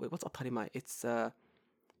what's atarimai?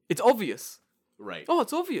 It's obvious. Right. Oh,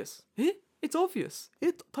 it's obvious. It's obvious.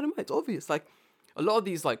 It's obvious. Like a lot of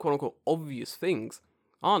these like quote unquote obvious things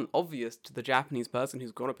aren't obvious to the Japanese person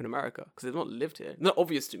who's grown up in America because they've not lived here. They're not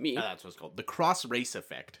obvious to me. That's what's called the cross race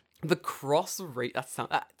effect. The cross race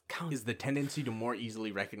that counts. Is the tendency to more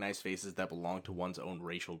easily recognize faces that belong to one's own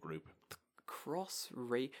racial group. Cross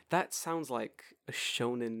race. That sounds like a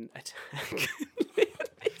shonen attack.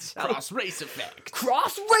 Cross race effect.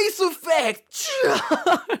 Cross race effect.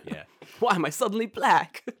 Yeah. Why am I suddenly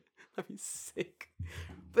black? That'd be sick.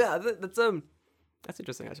 But yeah, that's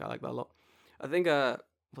interesting. Actually, I like that a lot. I think what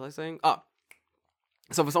was I saying?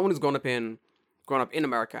 So for someone who's grown up in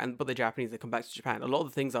America but they're Japanese, they come back to Japan. A lot of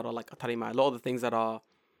the things that are like atarimai, a lot of the things that are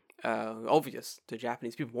obvious to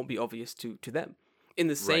Japanese people won't be obvious to them. In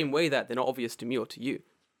the same way that they're not obvious to me or to you.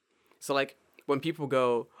 So like when people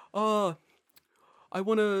go, oh, I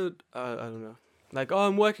want to, I don't know, Like, oh,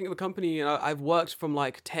 I'm working at the company and I've worked from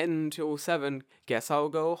like 10 till 7. Guess I'll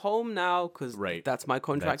go home now because Right. that's my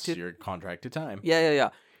contracted. That's your contracted time. Yeah.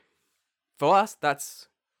 For us, that's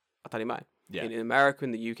atarimai. Yeah. In America,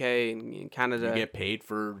 in the UK, in Canada. You get paid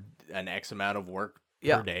for an X amount of work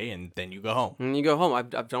Yeah. per day, and then you go home. And you go home. I've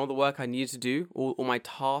done all the work I needed to do. All my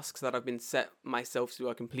tasks that I've been set myself to do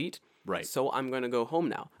are complete. Right. So I'm going to go home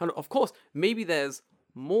now. And of course, maybe there's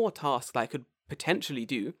more tasks I could potentially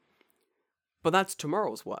do, but that's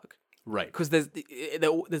tomorrow's work. Right. Because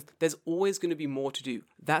there's always going to be more to do.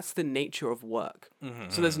 That's the nature of work.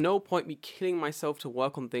 So there's no point me killing myself to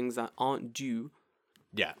work on things that aren't due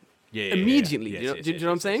Yeah. immediately. Yes, Do you yes, know yes, what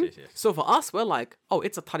I'm yes, saying? yes, yes. So for us, we're like, oh,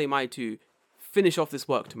 it's a tarimai to finish off this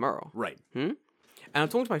work tomorrow. Right. And I'm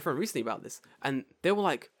talking to my friend recently about this, and they were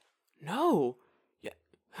like, no. Yeah.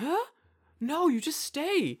 Huh? No, you just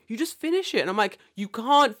stay. You just finish it. And I'm like, you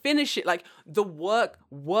can't finish it. Like, the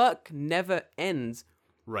work never ends.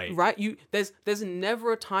 Right. Right? There's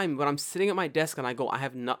never a time when I'm sitting at my desk and I go,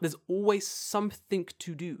 there's always something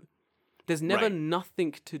to do. There's never Right.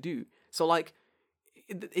 nothing to do. So like,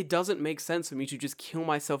 it doesn't make sense for me to just kill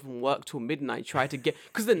myself and work till midnight, try to get,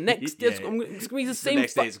 because the next day it's gonna be the same. The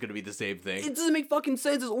next day is gonna be the same thing. It doesn't make fucking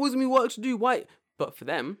sense. There's always gonna be work to do. Why? But for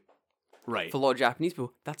them, Right. for a lot of Japanese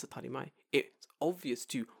people, that's a tarimai. It's obvious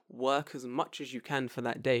to work as much as you can for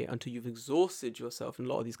that day until you've exhausted yourself in a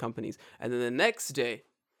lot of these companies, and then the next day,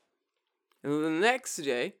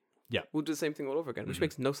 Yeah. we'll do the same thing all over again, which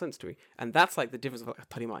makes no sense to me. And that's like the difference of like,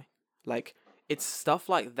 tarimai. Like, it's stuff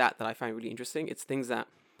like that I find really interesting. It's things that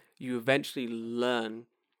you eventually learn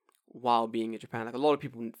while being in Japan. Like, a lot of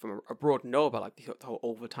people from abroad know about like the whole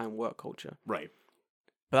overtime work culture, Right.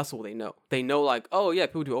 but that's all they know. They know like, oh yeah,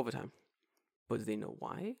 people do overtime, but do they know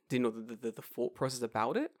why? Do they know the thought process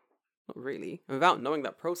about it? Not really. And without knowing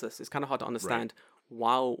that process, it's kind of hard to understand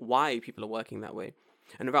why people are working that way.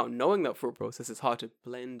 And without knowing that thought process, it's hard to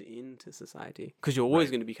blend into society because you're always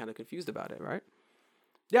going to be kind of confused about it, right?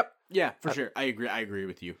 Yep. Yeah, for sure. I agree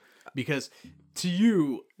with you. Because to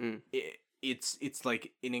you, it's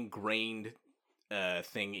like an ingrained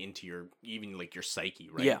thing into your, even like your psyche,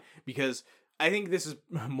 right? Yeah. Because I think this is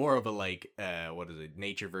more of a like, what is it,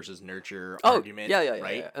 nature versus nurture argument. Yeah,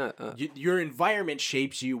 right? yeah. Your environment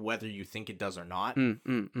shapes you whether you think it does or not.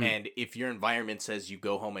 And if your environment says you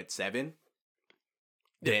go home at 7,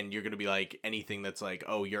 then you're going to be like, anything that's like,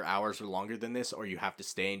 oh, your hours are longer than this, or you have to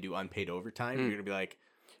stay and do unpaid overtime, you're going to be like,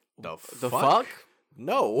 the fuck?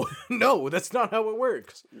 No, no, that's not how it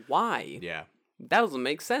works. Why? Yeah. That doesn't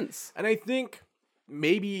make sense. And I think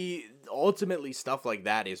maybe ultimately stuff like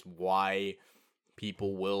that is why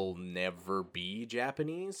people will never be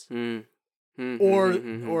Japanese.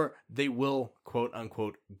 Or they will, quote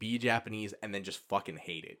unquote, be Japanese and then just fucking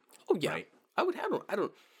hate it. Oh, yeah. Right?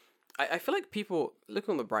 I feel like people, look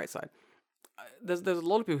on the bright side, there's a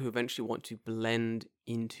lot of people who eventually want to blend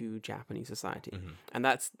into Japanese society. And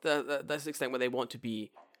that's the extent where they want to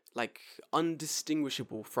be like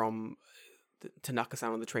undistinguishable from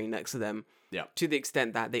Tanaka-san on the train next to them. Yeah. To the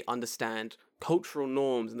extent that they understand cultural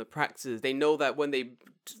norms and the practices. They know that when they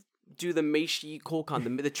do the Meishi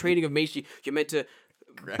Kokan, the training of Meishi, you're meant to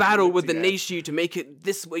battle with the Neishi to make it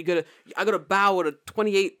this way. I gotta bow at a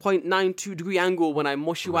 28.92 degree angle when I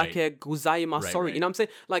moshiwake gozaimasu. Sorry, you know what I'm saying?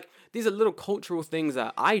 Like, these are little cultural things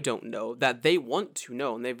that I don't know that they want to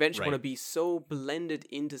know, and they eventually want to be so blended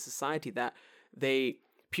into society that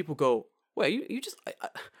people go, wait, are you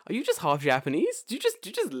just half Japanese? Do you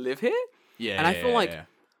just live here? Yeah. And I feel like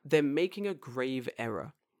they're making a grave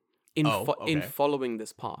error in following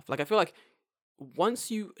this path. Like, I feel like once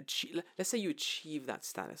you achieve, let's say you achieve that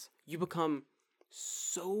status, you become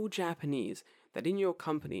so Japanese that in your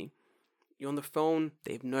company, you're on the phone,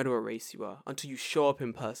 they have no idea what race you are until you show up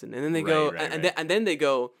in person. And then they go, and then they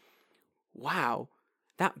go, wow,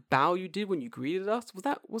 that bow you did when you greeted us,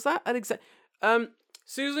 was that an exact,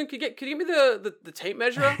 Susan, could you give me the tape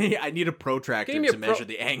measure? I need a protractor to measure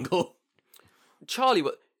the angle. Charlie,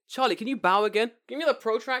 can you bow again? Give me the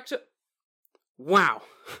protractor. Wow.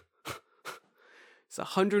 It's a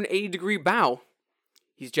 180-degree bow.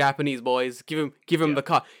 He's Japanese, boys. Give him the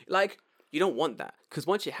card. Like, you don't want that. Because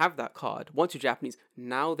once you have that card, once you're Japanese,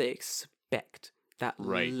 now they expect that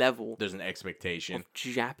level. There's an expectation of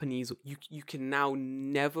Japanese. You can now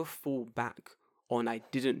never fall back on I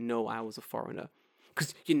didn't know I was a foreigner.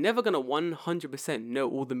 Because you're never going to 100% know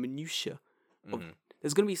all the minutiae.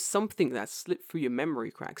 There's going to be something that slipped through your memory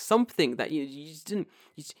crack. Something that you just didn't...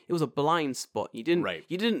 it was a blind spot. You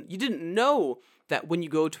didn't know that when you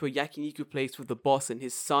go to a yakiniku place with the boss and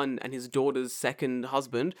his son and his daughter's second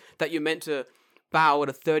husband, that you're meant to bow at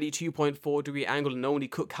a 32.4-degree angle and only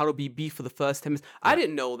cook Kalbi beef for the first 10 minutes. I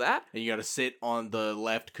didn't know that. And you gotta sit on the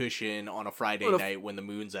left cushion on a Friday night when the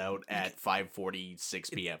moon's out at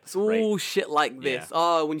 5:46 p.m. It's all shit like this. Yeah.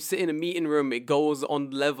 Oh, when you sit in a meeting room, it goes on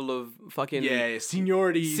the level of fucking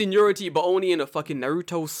seniority, but only in a fucking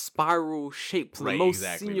Naruto spiral shape. So the most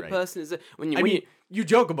senior person is when you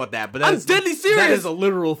joke about that, but I'm deadly serious. That is a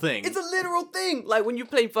literal thing. It's a literal thing. Like when you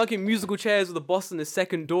play fucking musical chairs with the boss and the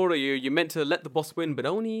second daughter, you're meant to let the boss win, but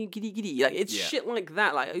only giddy giddy. Like it's shit like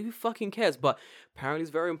that. Like who fucking cares? But apparently it's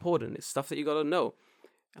very important. It's stuff that you gotta know.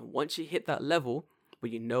 And once you hit that level, where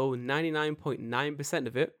you know 99.9%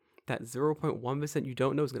 of it, that 0.1% you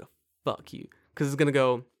don't know is gonna fuck you, because it's gonna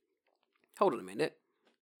go. Hold on a minute.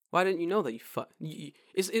 Why didn't you know that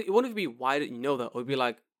it won't even be why didn't you know that? It would be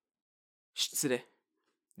like, Shitsure.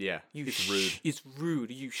 Yeah, it's rude. It's rude.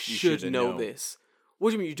 You should know this. What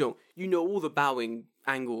do you mean you don't? You know all the bowing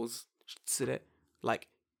angles. Like,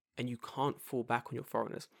 and you can't fall back on your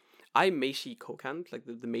foreigners. I Meishi Kokan, like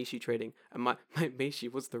the Meishi trading, and my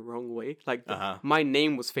Meishi was the wrong way. Like, my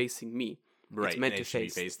name was facing me. Right, it's meant to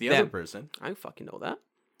face the other person. I don't fucking know that.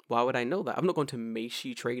 Why would I know that? I'm not going to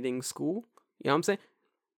Meishi trading school. You know what I'm saying?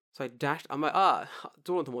 So I dashed. I'm like,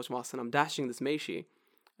 don't want to watch and I'm dashing this Meishi.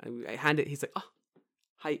 I hand it. He's like,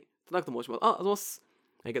 hi. Like the Mochi.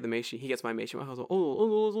 I get the Meishi. He gets my Meishi. I was like,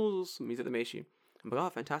 he's at the Meishi. I'm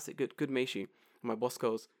like, fantastic. Good Meishi. And my boss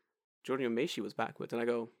goes, Jordan, your Meishi was backwards. And I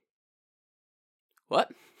go,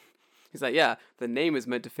 what? He's like, yeah, the name is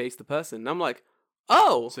meant to face the person. And I'm like,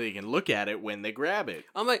 oh. So you can look at it when they grab it.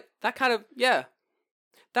 I'm like, that kind of, yeah.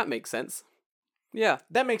 That makes sense. Yeah.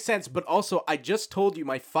 That makes sense, but also, I just told you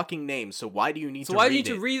my fucking name, so why do you need to read it? So why do you need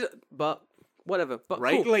to read it? But, whatever. But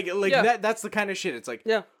right? Cool. Like that's the kind of shit. It's like,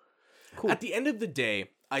 yeah. Cool. At the end of the day,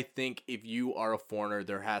 I think if you are a foreigner,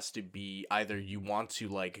 there has to be either you want to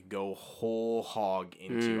like go whole hog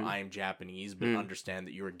into I am Japanese, but understand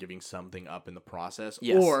that you are giving something up in the process,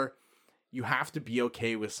 or you have to be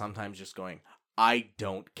okay with sometimes just going, I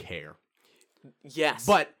don't care. Yes.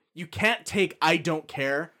 But you can't take I don't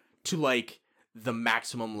care to like the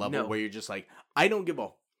maximum level where you're just like, I don't give a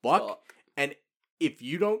fuck. And if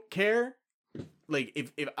you don't care, like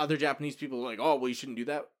if other Japanese people are like, oh, well, you shouldn't do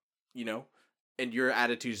that, you know, and your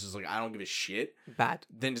attitude is just like, I don't give a shit. Bad.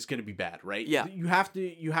 Then it's going to be bad, right? Yeah. You have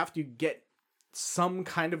to get some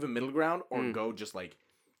kind of a middle ground or go just like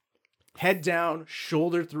head down,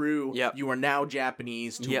 shoulder through. Yep. You are now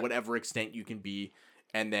Japanese to whatever extent you can be.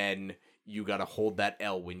 And then you got to hold that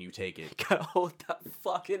L when you take it. You gotta hold that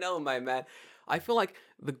fucking L, my man. I feel like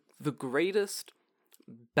the greatest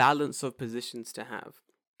balance of positions to have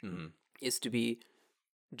is to be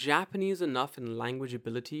Japanese enough in language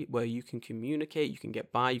ability where you can communicate, you can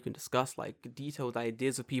get by, you can discuss like detailed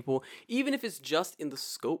ideas with people, even if it's just in the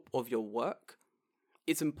scope of your work.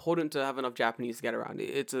 It's important to have enough Japanese to get around.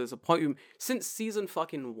 It's a point since season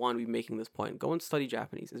fucking 1 we're making this point. Go and study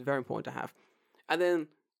Japanese. It's very important to have. And then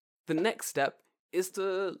the next step is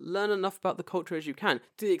to learn enough about the culture as you can,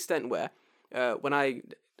 to the extent where when I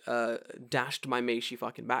dashed my Meishi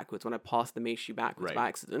fucking backwards, when I passed the Meishi backwards by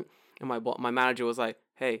accident, and my manager was like,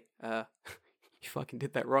 hey, you fucking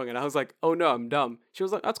did that wrong. And I was like, oh no, I'm dumb. She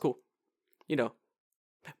was like, that's cool. You know.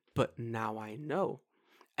 But now I know.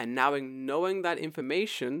 And now knowing that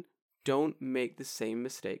information, don't make the same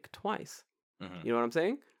mistake twice. You know what I'm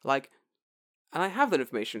saying? Like, and I have that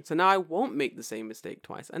information, so now I won't make the same mistake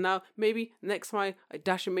twice. And now maybe next time I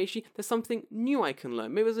dash a Meishi, there's something new I can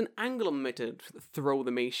learn. Maybe there's an angle I'm meant to throw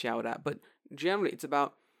the Meishi out at. But generally, it's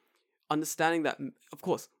about understanding that, of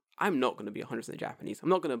course, I'm not going to be 100% Japanese. I'm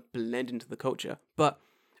not going to blend into the culture. But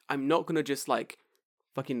I'm not going to just, like,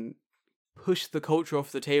 fucking push the culture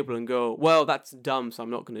off the table and go, well, that's dumb, so I'm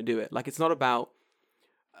not going to do it. Like, it's not about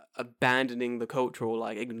abandoning the culture or,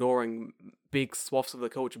 like, ignoring big swaths of the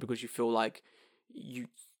culture because you feel like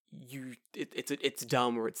it's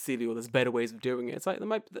dumb or it's silly or there's better ways of doing it. It's like there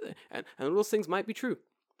might and all those things might be true,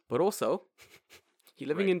 but also you're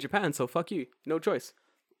living in Japan, so fuck you, no choice.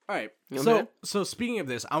 All right. You know so speaking of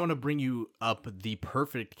this, I want to bring you up the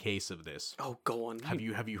perfect case of this. Oh, go on. Have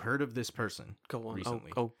you heard of this person? Go on.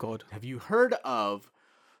 Recently? Oh God. Have you heard of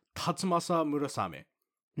Tatsumasa Murasame?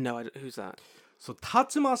 No, who's that? So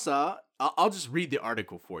Tatsumasa, I'll just read the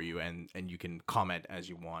article for you, and you can comment as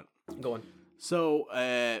you want. Go on. So,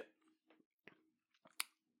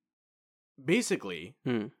 basically,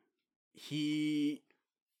 he,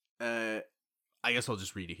 I guess I'll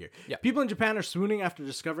just read it here. Yeah. People in Japan are swooning after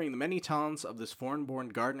discovering the many talents of this foreign-born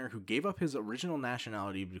gardener who gave up his original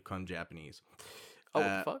nationality to become Japanese. Oh, what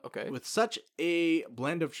the fuck? Okay. With such a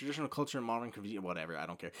blend of traditional culture and modern convenience, whatever, I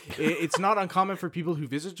don't care. It's not uncommon for people who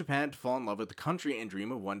visit Japan to fall in love with the country and dream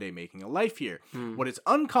of one day making a life here. What is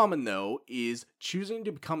uncommon, though, is choosing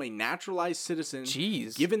to become a naturalized citizen.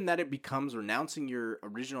 Jeez. Given that it becomes renouncing your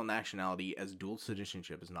original nationality, as dual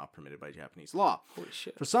citizenship is not permitted by Japanese law. Holy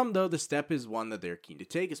shit. For some, though, the step is one that they're keen to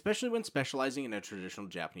take, especially when specializing in a traditional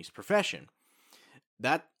Japanese profession.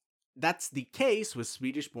 That's the case with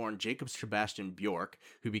Swedish-born Jacob Sebastian Bjork,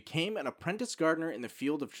 who became an apprentice gardener in the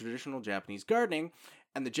field of traditional Japanese gardening,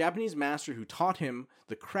 and the Japanese master who taught him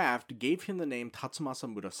the craft gave him the name Tatsumasa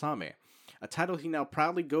Murasame, a title he now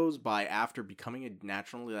proudly goes by after becoming a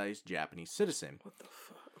naturalized Japanese citizen. What the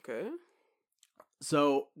fuck? Okay.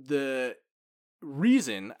 So the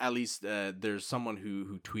reason, at least, there's someone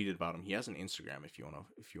who tweeted about him. He has an Instagram if you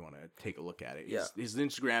wanna take a look at it. Yeah. His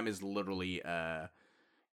Instagram is literally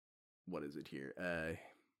what is it here?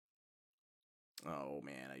 Oh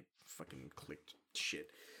man, I fucking clicked shit.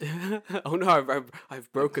 Oh no,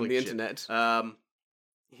 I've broken the Shit. internet.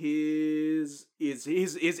 His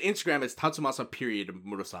Instagram is Tatsumasa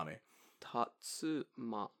Murasame. Tatsumasa.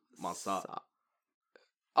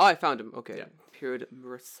 Oh, I found him. Okay. Yeah. Period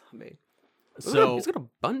Murasame. So he's got a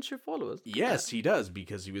bunch of followers. yes, he does,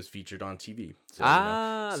 because he was featured on TV. So,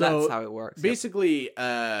 that's how it works. Basically,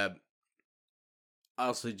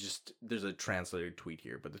 also just there's a translated tweet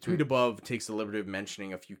here, but the tweet above takes the liberty of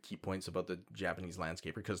mentioning a few key points about the Japanese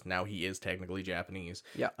landscape, because now he is technically Japanese.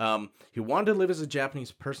 Yeah. He wanted to live as a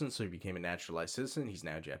Japanese person, so he became a naturalized citizen. He's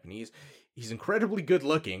now Japanese. He's incredibly good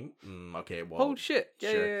looking. Okay, well, Oh shit.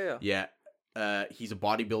 Yeah, sure. yeah. He's a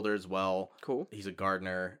bodybuilder as well. Cool. He's a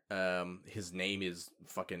gardener. His name is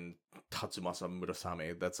fucking Tatsumasa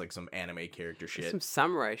Murasame. That's like some anime character shit. Some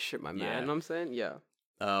samurai shit, my man. Yeah. You know what I'm saying? Yeah.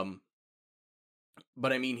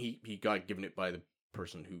 But I mean, he got given it by the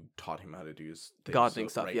person who taught him how to do his things, Gardening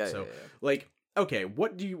so, stuff. right? Yeah, So, yeah, yeah. like, okay,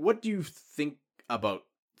 what do you think about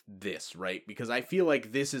this, right? Because I feel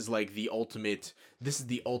like this is like the ultimate. This is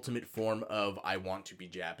the ultimate form of I want to be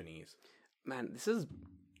Japanese. Man, this is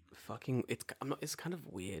fucking. It's kind of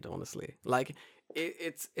weird, honestly. Like,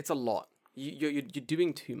 it's a lot. You're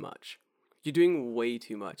doing too much. You're doing way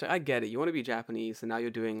too much. I get it. You want to be Japanese, and now you're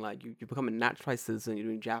doing like you become a naturalized citizen. You're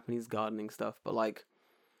doing Japanese gardening stuff, but like,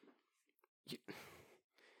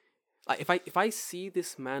 if I see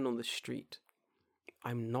this man on the street,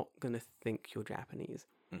 I'm not gonna think you're Japanese.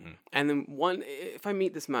 Mm-hmm. And then if I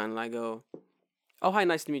meet this man and I go, "Oh, hi,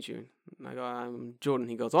 nice to meet you," and I go, "I'm Jordan."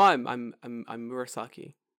 He goes, "Oh, I'm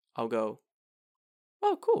Murasaki." I'll go,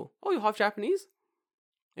 "Oh, cool. Oh, you're half Japanese?"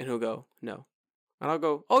 And he'll go, "No." And I'll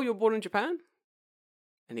go, "Oh, you're born in Japan?"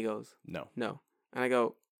 And he goes, No. "No." And I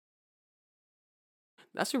go,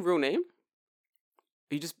 "That's your real name?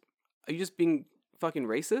 Are you just being fucking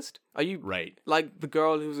racist? Are you Right. like the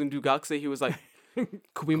girl who was in Dugakse? He was like,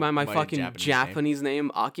 could we mind my fucking Japanese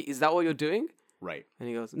name, Aki? Is that what you're doing?" Right. And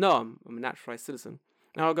he goes, "No, I'm a naturalized citizen."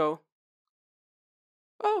 And I'll go,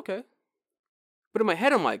 "Oh, okay." But in my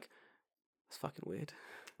head, I'm like, "It's fucking weird."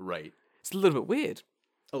 Right. It's a little bit weird.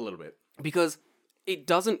 A little bit. Because it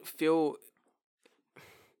doesn't feel...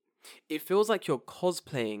 It feels like you're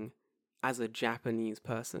cosplaying as a Japanese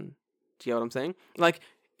person. Do you know what I'm saying? Like,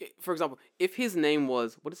 for example, if his name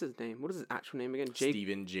was... What is his name? What is his actual name again?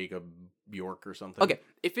 Stephen Jacob Bjork or something. Okay,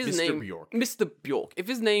 if his Mr. name... Bjork. Mr. Bjork.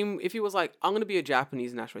 If he was like, "I'm going to be a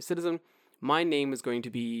Japanese naturalized citizen, my name is going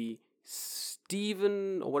to be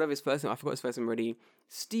Stephen," or whatever his first name, I forgot his first name already.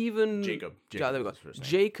 Stephen... Jacob. Yeah, there we go. is his first name.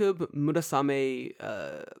 Jacob Murasame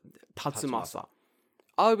Tatsumasa.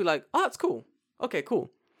 I would be like, "Oh, that's cool. Okay,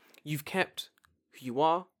 cool. You've kept who you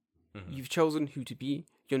are. Mhm. You've chosen who to be.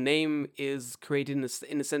 Your name is created in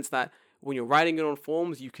the sense that when you're writing it on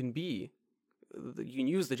forms, you can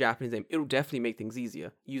use the Japanese name. It'll definitely make things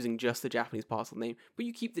easier using just the Japanese parcel name. But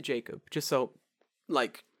you keep the Jacob, just so,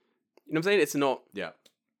 like, you know what I'm saying? It's not... Yeah.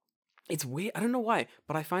 It's weird. I don't know why,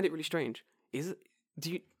 but I find it really strange. Do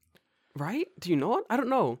you not? I don't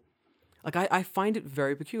know. Like, I find it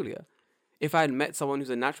very peculiar. If I had met someone who's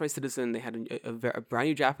a naturalized citizen, they had a brand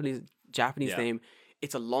new Japanese Yeah. name,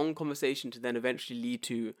 it's a long conversation to then eventually lead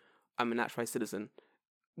to, "I'm a naturalized citizen,"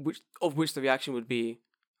 of which the reaction would be,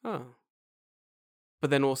 "Oh." But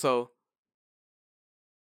then also,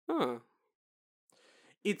 "Oh."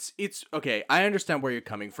 It's okay. I understand where you're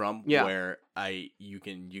coming from. Yeah. Where you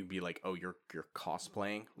can be like, "Oh, you're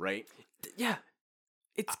cosplaying," right? Yeah.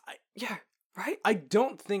 It's... yeah. Right? I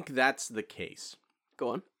don't think that's the case. Go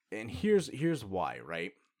on. And here's why,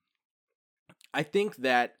 right? I think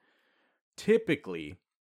that typically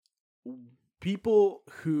people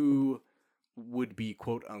who would be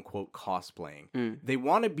quote unquote cosplaying. Mm. They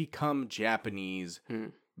want to become Japanese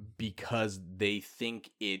Mm. because they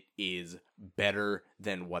think it is better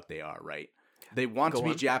than what they are, right? They want Go to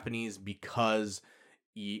be on. Japanese because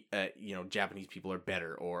Japanese people are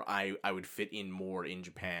better, or I would fit in more in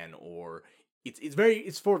Japan, or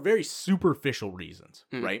it's for very superficial reasons,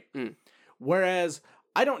 Mm. right? Mm. Whereas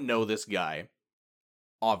I don't know this guy,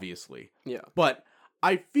 obviously, Yeah. but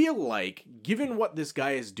I feel like given what this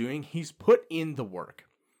guy is doing, he's put in the work.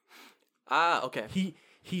 Okay.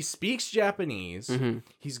 He speaks Japanese. Mm-hmm.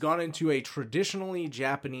 He's gone into a traditionally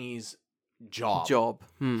Japanese job.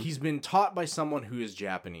 Mm. He's been taught by someone who is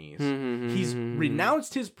Japanese. Mm-hmm. He's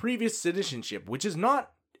renounced his previous citizenship, which is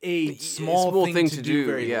not a small, small thing to to do do,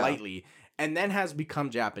 very yeah. lightly, and then has become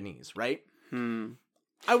Japanese, right? Hmm.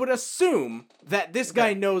 I would assume that this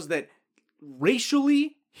guy knows that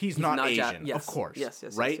racially he's not Asian, yes. of course, Yes.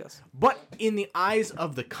 right? Yes. But in the eyes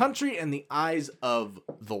of the country and the eyes of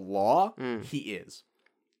the law, Mm. he is,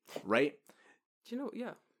 right? Do you know?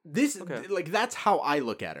 Yeah. This Okay. like that's how I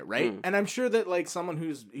look at it, right? Mm. And I'm sure that like someone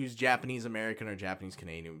who's Japanese American or Japanese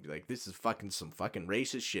Canadian would be like, this is fucking some fucking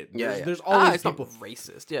racist shit. Yeah. There's always it's people. not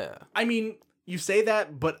racist. Yeah. I mean, you say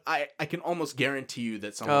that, but I can almost guarantee you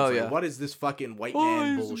that someone's like, yeah. what is this fucking white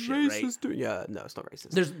man bullshit, right? Yeah. No, it's not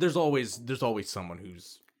racist. There's always someone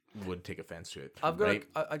who's would take offense to it. I've got. right?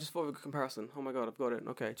 I just thought of a good comparison. Oh my god, I've got it.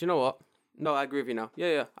 Okay. Do you know what? No, I agree with you now.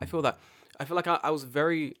 Yeah. I feel that. I feel like I was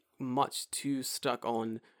very much too stuck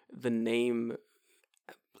on the name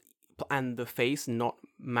and the face not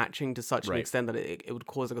matching to such an Right. extent that it would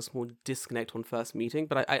cause like a small disconnect on first meeting.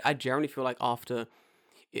 But I generally feel like after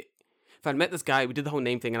it, if I'd met this guy, we did the whole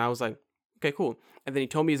name thing, and I was like, okay, cool. And then he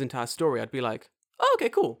told me his entire story, I'd be like, oh, okay,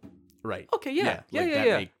 cool. Right. Okay, yeah.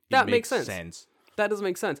 It That makes makes sense. That does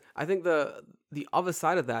make sense. I think the other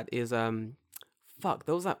side of that is fuck,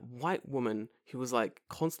 there was that white woman who was like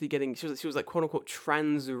constantly getting she was like quote unquote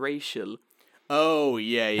transracial. Oh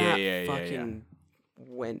yeah. That fucking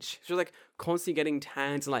wench. She was like constantly getting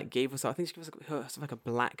tanned and like gave herself I think she was like a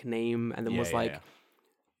black name and then was like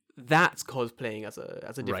that's cosplaying as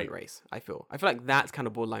a different race. I feel like that's kind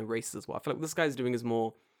of borderline racist as well. I feel like this guy's doing is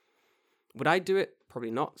more. Would I do it?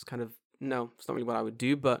 Probably not. It's kind of no. It's not really what I would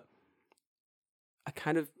do, but I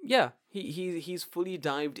kind of he's fully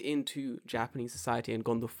dived into Japanese society and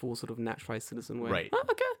gone the full sort of naturalized citizen way. Right. Oh,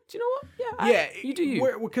 okay. Do you know what? Yeah. You do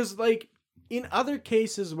you. Because like in other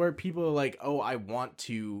cases where people are like, oh, I want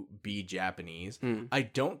to be Japanese, I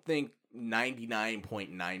don't think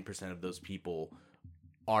 99.9% of those people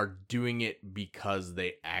are doing it because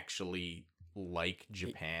they actually like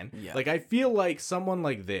Japan. Yeah. Like I feel like someone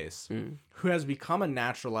like this who has become a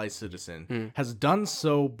naturalized citizen has done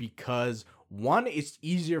so because one, it's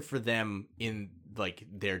easier for them in like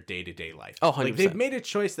their day-to-day life. Oh, 100%. Like they've made a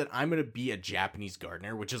choice that I'm gonna be a Japanese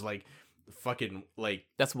gardener, which is like fucking like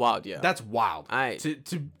That's wild, yeah. that's wild. Aye.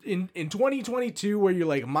 To in 2022 where you're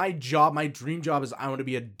like my dream job is I want to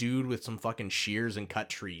be a dude with some fucking shears and cut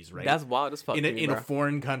trees, right? That's wild as fuck. in a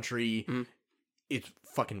foreign country. It's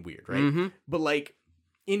fucking weird, right? But like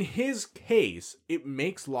in his case, it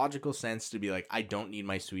makes logical sense to be like, I don't need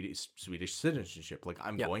my Swedish citizenship. Like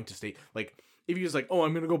I'm going to stay. Like if he was like, oh,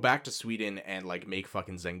 I'm gonna go back to Sweden and like make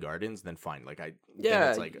fucking Zen gardens, then fine. Like then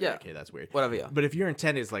it's like okay, that's weird. Whatever, yeah. But if your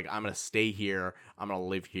intent is like, I'm gonna stay here, I'm gonna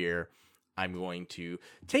live here, I'm going to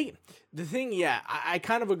take the thing. Yeah, I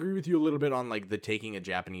kind of agree with you a little bit on like the taking a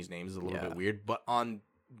Japanese name is a little bit weird. But on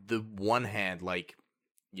the one hand, like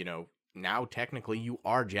now technically you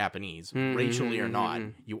are Japanese, racially or not,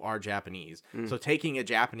 you are Japanese. So taking a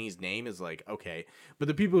Japanese name is like, okay. But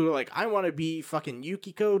the people who are like, I want to be fucking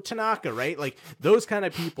Yukiko Tanaka, right? Like those kind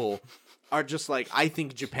of people are just like, I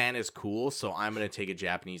think Japan is cool, so I'm going to take a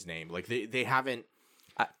Japanese name. Like they haven't.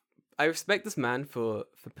 I respect this man for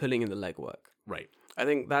pulling in the legwork. Right. I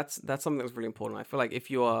think that's something that's really important. I feel like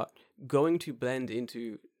if you are going to blend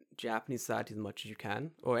into Japanese society as much as you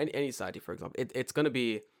can, or any society, for example, it's gonna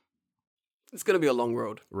be a long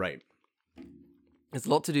road. Right. There's a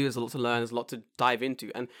lot to do. There's a lot to learn. There's a lot to dive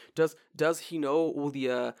into. And does he know all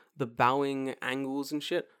the bowing angles and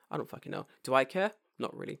shit? I don't fucking know. Do I care?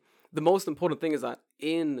 Not really. The most important thing is that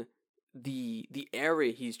in the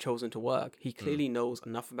area he's chosen to work, he clearly knows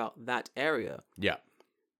enough about that area. Yeah.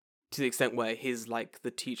 To the extent where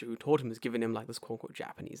the teacher who taught him has given him like this quote unquote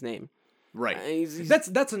Japanese name. Right. He's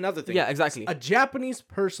That's another thing. Yeah, exactly. A Japanese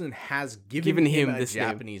person has given him a this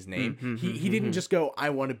Japanese name. He didn't just go, I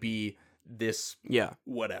want to be this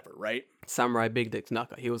whatever, right? Samurai Big Dick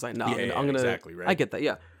Tanaka. He was like, no, I'm gonna exactly, right? I get that,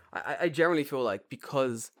 yeah. I generally feel like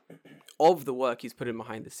because of the work he's put in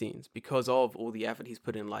behind the scenes, because of all the effort he's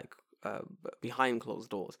put in behind closed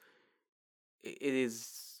doors, it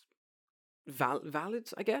is valid,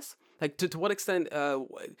 I guess. Like to what extent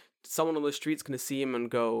someone on the street's gonna see him and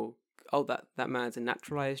go, "Oh, that man's a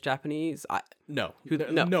naturalized Japanese." No,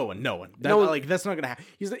 no. no one. Like that's not gonna happen.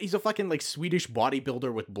 He's a fucking like Swedish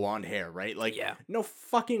bodybuilder with blonde hair, right? Like, Yeah. no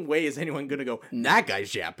fucking way is anyone gonna go, that guy's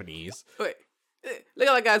Japanese. Wait, look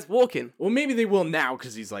at that guy's walking. Well, maybe they will now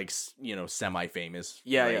because he's like semi-famous.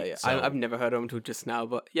 Yeah, right? yeah. So, I've never heard of him until just now,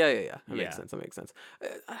 but yeah. That Yeah. makes sense. That makes sense.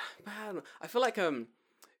 I don't know. I feel like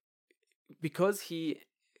because he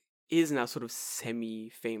is now sort of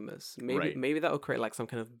semi-famous, maybe that will create like some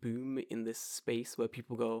kind of boom in this space where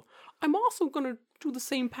people go, I'm also gonna do the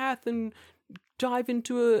same path and dive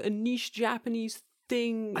into a niche Japanese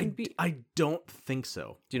thing. I don't think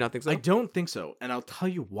so. Do you not think so? I don't think so, and I'll tell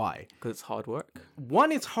you why. Because it's hard work.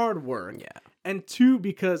 One, it's hard work. Yeah. And two,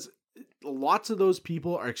 because lots of those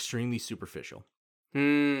people are extremely superficial.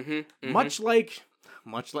 Mm-hmm. Much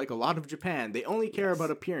like a lot of Japan, they only care about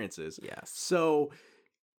appearances. Yes. So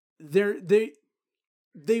they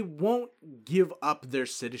won't give up their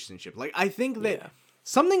citizenship. Like, I think that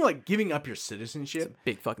something like giving up your citizenship, It's a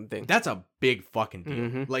big fucking thing. that's a big fucking deal.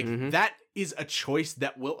 Mm-hmm, Like that is a choice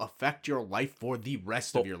that will affect your life for the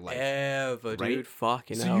rest of your life. Forever, right? dude.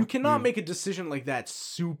 Fucking So hell. you cannot make a decision like that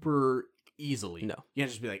super easily. No. You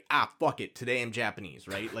can't just be like, fuck it, today I'm Japanese,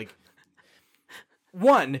 right? Like,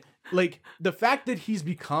 one, like, the fact that he's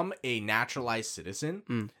become a naturalized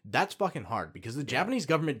citizen, that's fucking hard because the Japanese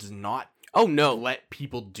government does not Oh no, let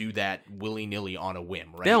people do that willy-nilly on a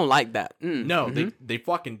whim, right? they don't like that. No, they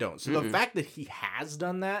fucking don't. So the fact that he has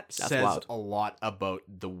done that says wild. a lot about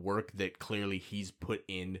the work that clearly he's put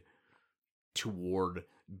in toward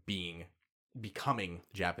becoming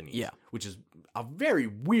Japanese. Yeah. Which is a very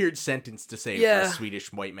weird sentence to say for Yeah. a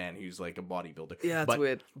Swedish white man who's like a bodybuilder. Yeah, it's but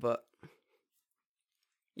weird, but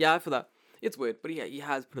yeah, I feel that it's weird, but yeah, he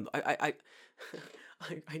has put in. I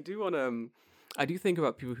do want to. I do think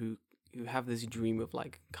about people who have this dream of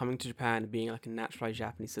like coming to Japan and being like a naturalized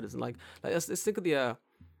Japanese citizen. Like let's think of the I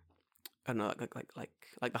don't know,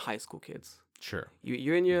 like the high school kids. Sure.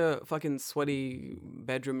 You're in your fucking sweaty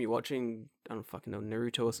bedroom. You're watching, I don't fucking know,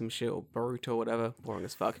 Naruto or some shit, or Boruto or whatever. Boring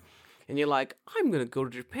as fuck. And you're like, I'm gonna go to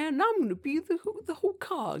Japan and I'm gonna be the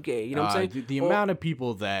Hokage. You know what I'm saying? The amount of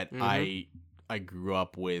people that I grew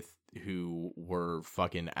up with who were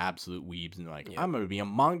fucking absolute weebs and like, I'm gonna be a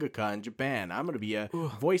mangaka in Japan. I'm gonna be a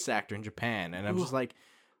voice actor in Japan. And I'm just like,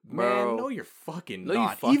 man, Bro. no, you're fucking No, you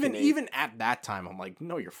not. fucking ain't. Even at that time, I'm like,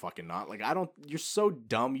 no, you're fucking not. Like, you're so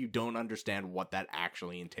dumb. You don't understand what that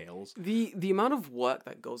actually entails. The amount of work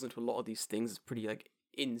that goes into a lot of these things is pretty like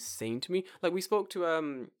insane to me. Like we spoke to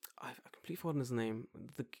I completely forgotten his name,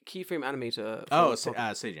 the keyframe animator.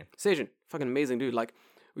 Seijin. Seijin, fucking amazing dude. Like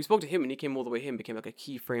we spoke to him and he came all the way here and became like a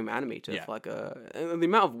keyframe animator for like and the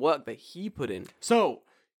amount of work that he put in. So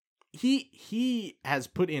he has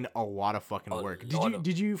put in a lot of fucking work.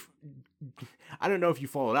 Did you I don't know if you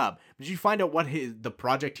followed up, but did you find out what the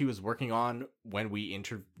project he was working on when we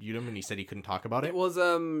interviewed him and he said he couldn't talk about it? It was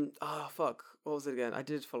what was it again? I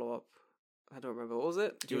did follow up. I don't remember. What was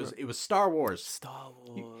it? It was Star Wars. Star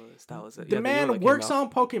Wars. That was it. The man works on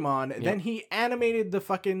Pokemon. Then he animated the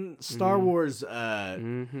fucking Star Wars. I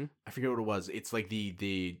forget what it was. It's like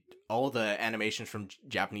the all the animations from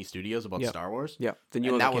Japanese studios about Star Wars. Yeah, the new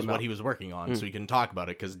and one that was came what out. he was working on, so he couldn't talk about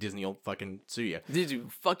it because Disney will fucking sue you. Did you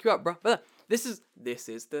fuck you up, bro? But this is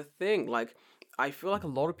the thing. Like, I feel like a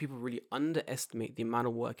lot of people really underestimate the amount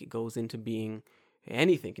of work it goes into being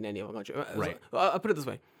anything in any other country. Right. I'll put it this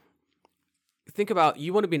way. Think about,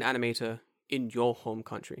 you want to be an animator in your home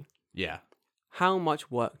country. Yeah. How much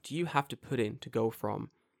work do you have to put in to go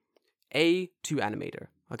from A to animator?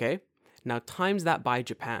 Okay. Now times that by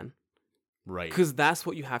Japan. Right. Because that's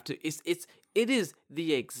what you have to. It is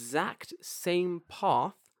the exact same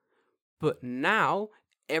path, but now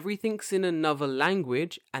everything's in another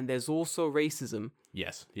language, and there's also racism.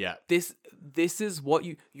 Yes. Yeah. This is what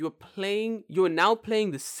you're playing. You're now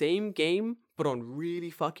playing the same game, but on really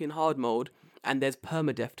fucking hard mode, and there's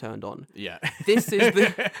permadeath turned on. Yeah. This is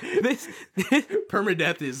the this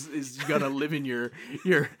permadeath is you gotta live in your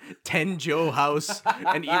Tenjo house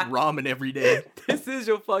and eat ramen every day. This is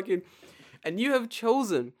your fucking, and you have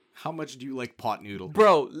chosen. How much do you like pot noodle?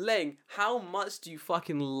 Bro, Leng, how much do you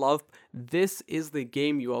fucking love? This is the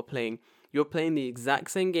game you are playing. You're playing the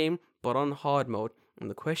exact same game, but on hard mode. And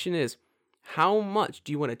the question is, how much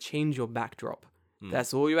do you want to change your backdrop?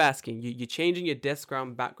 That's all you're asking. You're changing your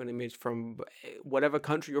desk-ground background image from whatever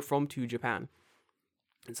country you're from to Japan.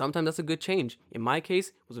 And sometimes that's a good change. In my case,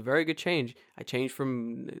 it was a very good change. I changed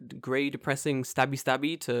from grey, depressing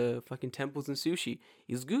stabby to fucking temples and sushi.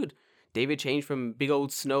 It was good. David changed from big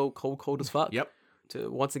old snow, cold as fuck, Yep.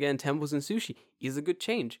 to once again temples and sushi. Is a good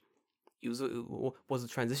change. Was the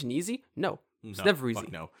transition easy? No, it's No, never easy.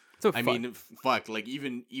 Fuck no. So I mean, fuck. Like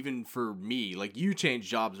even for me, like you changed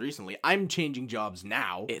jobs recently. I'm changing jobs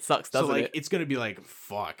now. it sucks, So doesn't like it, it's gonna be like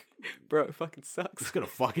fuck. bro? It fucking sucks. It's gonna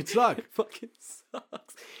fucking suck. It fucking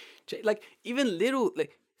sucks. Like even little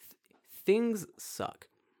like things suck.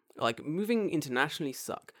 Like moving internationally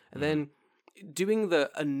suck, and then doing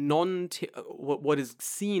what is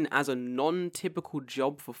seen as a non-typical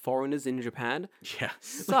job for foreigners in Japan Yeah,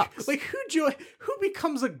 sucks. Like who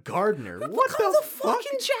becomes a gardener? Who What becomes the a fuck?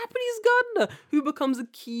 fucking Japanese gardener? Who becomes a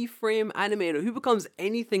keyframe animator? Who becomes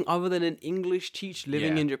anything other than an English teacher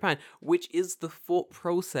living Yeah. in Japan? Which is the thought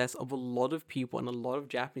process of a lot of people and a lot of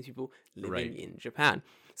Japanese people living Right. in Japan.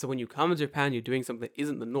 So when you come to Japan, you're doing something that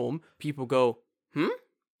isn't the norm. People go,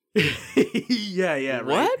 Yeah, right.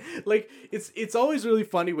 What? Like it's always really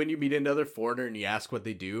funny when you meet another foreigner and you ask what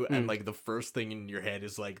they do, and like the first thing in your head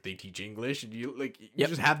is like they teach English, and you like you Yep.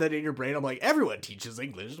 just have that in your brain. I'm like, everyone teaches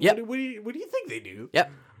English. Yep. What do you think they do?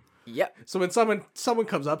 Yep. So when someone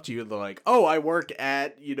comes up to you, they're like, "Oh, I work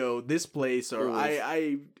at this place, or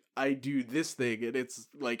Oof. I do this thing," and it's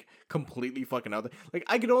like completely fucking other. Like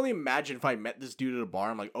I could only imagine if I met this dude at a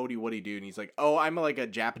bar. I'm like, "Odie, what do you do?" And he's like, "Oh, I'm like a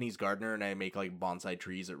Japanese gardener, and I make like bonsai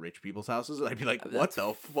trees at rich people's houses." And I'd be like, "What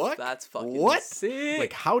the fuck? That's fucking What? sick.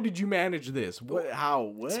 Like, how did you manage this? What? How?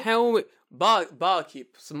 What?" Tell me,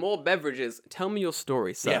 barkeep, some more beverages. Tell me your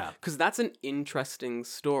story, sir. Yeah. Because that's an interesting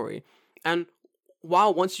story. And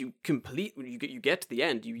while once you get to the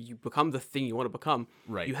end, you become the thing you want to become.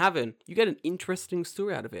 Right. You get an interesting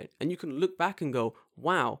story out of it, and you can look back and go,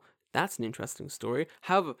 "Wow, that's an interesting story."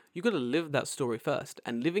 However, you got to live that story first,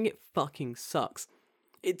 and living it fucking sucks.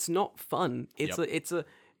 It's not fun.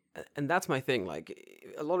 And that's my thing.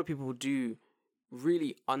 Like a lot of people do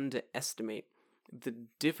really underestimate the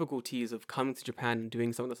difficulties of coming to Japan and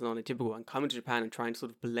doing something that's non-typical, and coming to Japan and trying to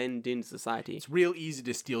sort of blend into society. It's real easy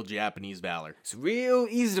to steal Japanese valor. It's real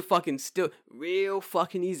easy to fucking steal. Real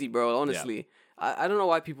fucking easy, bro. Honestly, I don't know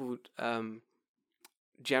why people would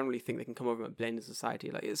generally think they can come over and blend in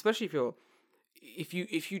society. Like especially if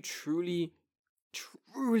you truly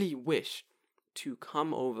wish to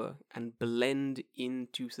come over and blend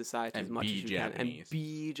into society And as much be as you can Japanese. and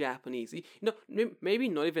be Japanese. Maybe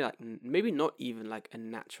not even like a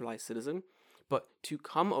naturalized citizen, but to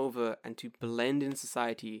come over and to blend in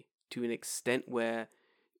society to an extent where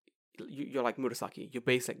you're like Murasaki. You're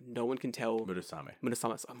basically like, no one can tell. Murasame.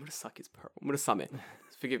 Murasaki is purple. Murasame.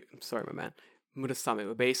 Forgive. I'm sorry, my man. Murasame.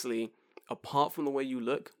 But basically, apart from the way you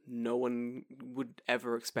look, no one would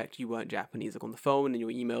ever expect you weren't Japanese. Like on the phone and your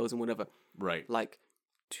emails and whatever. Right. Like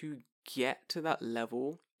to get to that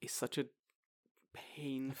level is such a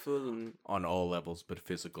painful and On all levels, but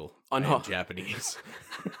physical. On I am all- Japanese.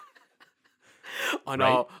 on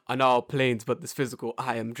Right. all planes, but this physical,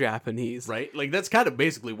 I am Japanese. Right? Like that's kind of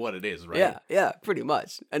basically what it is, right? Yeah, pretty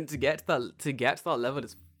much. And to get to that level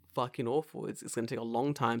is fucking awful. It's gonna take a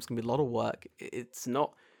long time. It's gonna be a lot of work. It's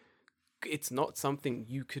not something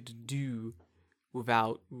you could do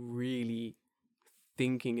without really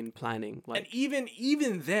thinking and planning. Like And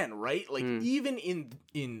even then, right? Like even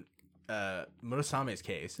in Murasame's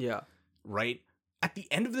case, yeah, right? At the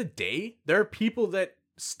end of the day, there are people that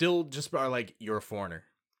still just are like, "You're a foreigner."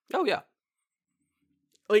 oh yeah,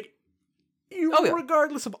 Like Oh, yeah.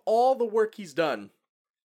 regardless of all the work he's done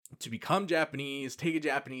to become Japanese, take a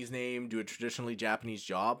Japanese name, do a traditionally Japanese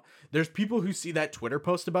job, there's people who see that Twitter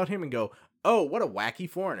post about him and go, "Oh, what a wacky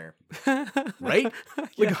foreigner." Right?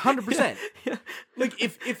 Like 100%. Yeah. Like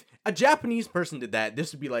if a Japanese person did that,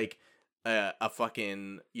 this would be like a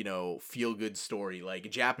fucking, feel good story. Like a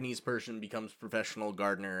Japanese person becomes professional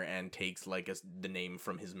gardener and takes like the name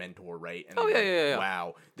from his mentor, right? And Oh, they're yeah, yeah.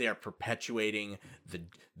 Wow, they are perpetuating the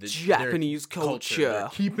Japanese their culture. They're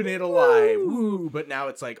keeping it alive. Woo! But now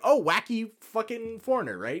it's like, oh, wacky fucking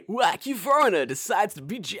foreigner, right? Wacky foreigner decides to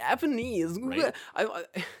be Japanese. Right.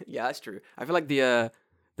 Yeah, that's true. I feel like the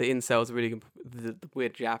incels are really the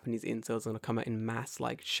weird Japanese incels are gonna come out in mass,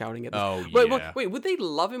 like shouting at this. Oh, Wait, would they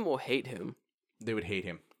love him or hate him? They would hate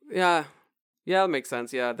him. Yeah, that makes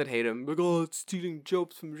sense. Yeah, they'd hate him. Like, oh, it's stealing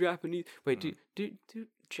jobs from Japanese. Wait, do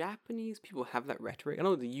Japanese people have that rhetoric? I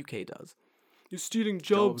know the UK does. You're stealing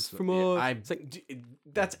jobs from it's like,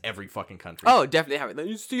 that's every fucking country. oh, definitely have it. Like,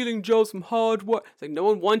 you're stealing jobs from hard work. It's like no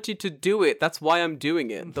one wanted to do it. That's why I'm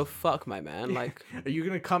doing it. The fuck, my man. Like, Are you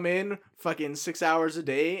gonna come in fucking 6 hours a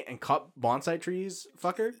day and cut bonsai trees,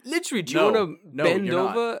 fucker? Literally, do you No. want to No, bend you're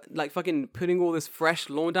not. over, like fucking putting all this fresh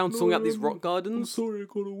lawn down, sorting out these rock gardens? sorry, I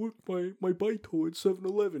gotta work my bite at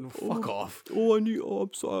 7-Eleven. Fuck off. Oh,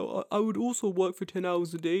 I'm sorry. I would also work for 10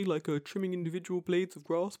 hours a day, like trimming individual blades of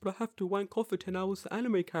grass, but I have to wank off for 10 hours to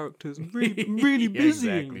anime characters. I'm really Yeah, busy.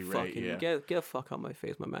 exactly right, Fucking yeah. get the fuck out of my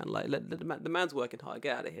face, my man. Like, the man's working hard.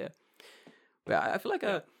 Get out of here. But I feel like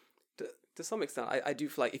to some extent, I do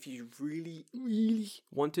feel like if you really, really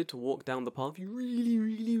wanted to walk down the path, you really,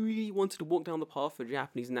 really, really wanted to walk down the path for a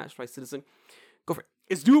Japanese naturalized citizen, go for it.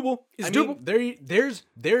 It's doable. It's doable.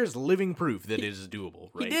 There's living proof that it is doable,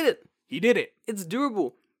 right? He did it. He did it. It's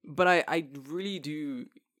doable. But I really do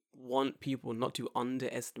want people not to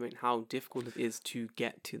underestimate how difficult it is to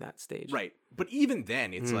get to that stage. Right. But even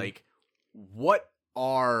then, it's like,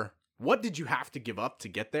 what did you have to give up to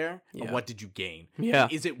get there? Yeah. And what did you gain? Yeah.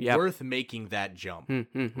 Is it Yep. worth making that jump?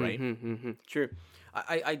 Right? True.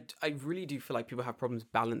 I really do feel like people have problems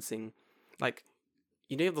balancing, like,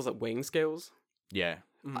 you know, those like weighing scales, Yeah.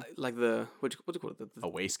 like the what do you call it? The A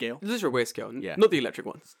weigh scale? the literal weight scale, Yeah. not the electric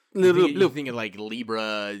ones. You're thinking like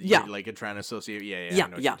Libra, Yeah. like you're trying to associate. Yeah. I know Yeah,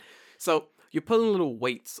 what yeah. So you're putting little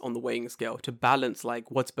weights on the weighing scale to balance like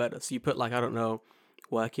what's better. So you put like, I don't know,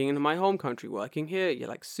 working in my home country, working here, you're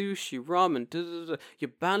like sushi, ramen, you're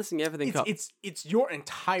balancing everything up. It's your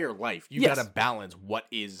entire life. You Yes. gotta balance what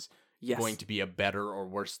is Yes. going to be a better or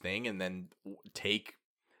worse thing, and then take.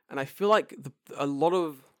 And I feel like a lot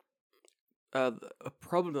of a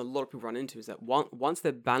problem that a lot of people run into is that once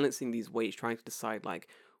they're balancing these weights, trying to decide like,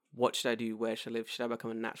 what should I do, where should I live, should I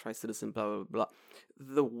become a naturalized citizen, blah blah blah.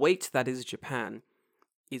 The weight that is Japan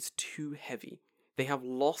is too heavy. They have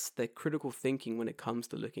lost their critical thinking when it comes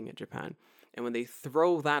to looking at Japan, and when they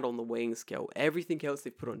throw that on the weighing scale, everything else they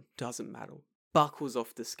put on doesn't matter. Buckles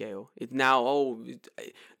off the scale. It now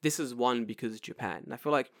this is one because Japan. And I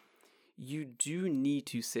feel like you do need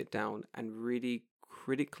to sit down and really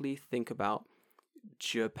critically think about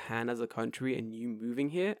Japan as a country and you moving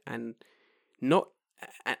here and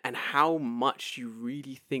how much you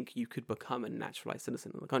really think you could become a naturalized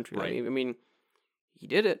citizen in the country. Right. I mean, he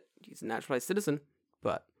did it. He's a naturalized citizen.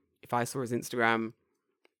 But if I saw his Instagram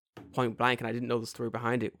point blank and I didn't know the story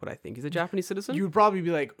behind it, would I think he's a Japanese citizen? You would probably be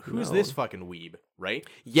like, "Who's No. this fucking weeb?" Right?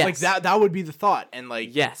 Yes. Like that would be the thought, and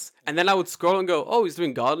like, Yes. And then I would scroll and go, oh, he's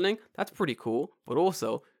doing gardening? That's pretty cool. But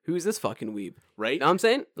also, who's this fucking weeb? right? You know what I'm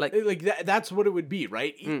saying? Like, That's what it would be,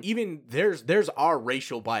 right? Even there's our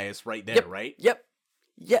racial bias right there, right? Yep.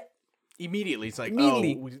 Immediately, it's like,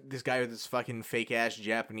 Immediately. oh, this guy with this fucking fake ass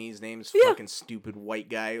Japanese name, this Yeah. fucking stupid white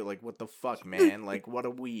guy. Like, what the fuck, man? Like, what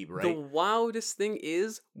a weeb, The right? wildest thing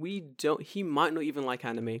is he might not even like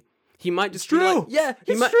anime. He might just It's be like, true. yeah,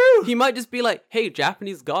 It's true. He might just be like, hey,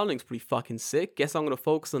 Japanese gardening's pretty fucking sick. Guess I'm gonna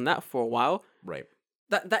focus on that for a while. Right.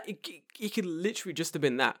 It could literally just have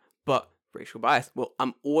been that, but racial bias. Well,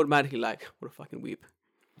 I'm automatically like, what a fucking weeb.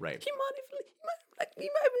 Right. He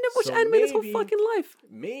might have never watched So anime his whole maybe- fucking life.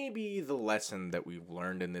 Maybe the lesson that we've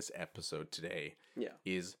learned in this episode today Yeah.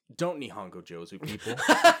 is don't Nihongo Jozu people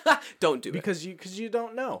Don't do it. because you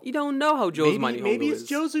don't know. You don't know how Joe's money Maybe Hongo it's is.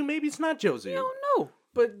 Jozu, maybe it's not Jozu. You don't know.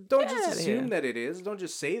 But don't Get just outta assume here. that it is. Don't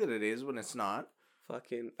just say that it is when it's not.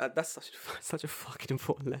 Fucking that's such a fucking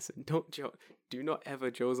important lesson. Do not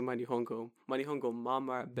ever Joe's money Hongo. Money Hongo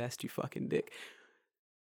mama at best, you fucking dick.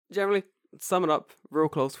 Generally, sum it up, real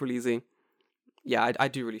close for Lizzie. Yeah, I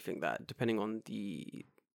do really think that depending on the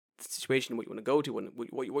situation, what you want to go to,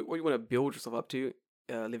 what you want to build yourself up to,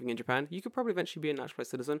 living in Japan, you could probably eventually be a naturalized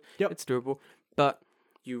citizen. Yep. It's doable, but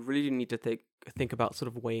you really need to think about sort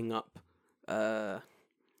of weighing up.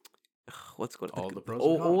 What's called All the pros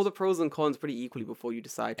and all cons. the pros and cons pretty equally before you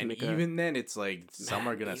decide to And make even then, it's like some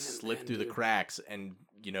are gonna even slip then, through the dude. cracks, and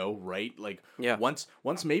right? Like, Yeah. Once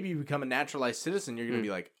maybe you become a naturalized citizen, you're gonna be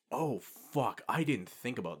like, oh fuck, I didn't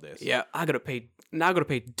think about this. Yeah, I gotta pay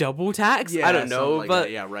double tax. Yeah, I don't something know, like but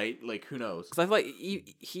that. Yeah, right. Like, who knows? because I feel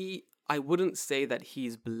like he I wouldn't say that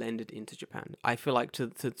he's blended into Japan. I feel like to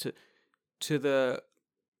the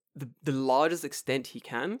largest extent he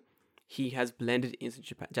can, he has blended into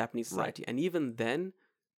Japanese society, and even then,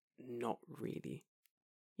 not really.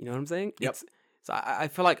 You know what I'm saying? Yep. So I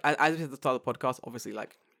feel like as we said at the start of the podcast, obviously,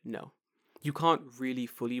 like, no, you can't really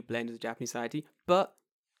fully blend into Japanese society, but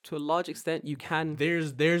to a large extent, you can.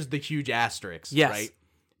 There's the huge asterisk. Yes. Right.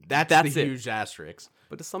 That's That's the it. huge asterisk.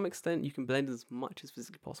 But to some extent, you can blend as much as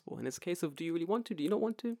physically possible. And it's a case of, do you really want to? Do you not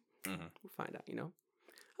want to? Mhm. We'll find out, you know?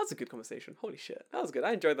 That's a good conversation. Holy shit. That was good.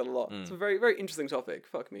 I enjoyed that a lot. Mm. It's a very, very interesting topic.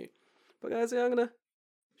 Fuck me. But guys, yeah, should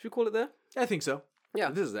we call it there? I think so. Yeah.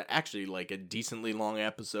 This is actually like a decently long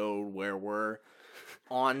episode where we're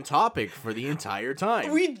on topic for the entire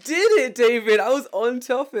time. We did it, David. I was on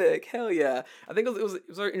topic. Hell yeah. I think it was a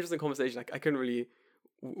very interesting conversation. I couldn't really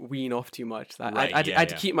wean off too much. I had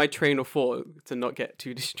to keep my train of thought to not get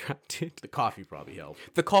too distracted. The coffee probably helped.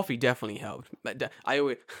 The coffee definitely helped. But I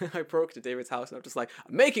broke to David's house and I'm just like,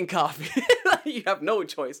 I'm making coffee. You have no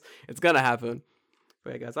choice. It's gonna happen.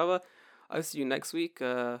 But yeah, guys, I'll see you next week.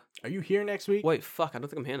 Are you here next week? Wait, fuck. I don't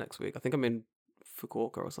think I'm here next week. I think I'm in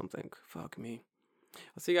Fukuoka or something. Fuck me.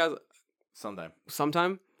 I'll see you guys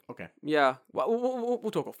sometime. Okay. Yeah. Well,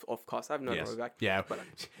 we'll talk off cast. I have no idea. Back. Yeah. But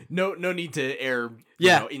no need to air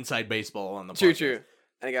inside baseball on the podcast. True.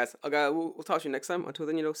 Anyway, guys, we'll talk to you next time. Until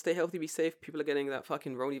then, stay healthy, be safe. People are getting that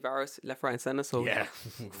fucking Roni-virus left, right, and center. So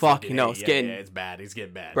fuck, it's getting it's bad. It's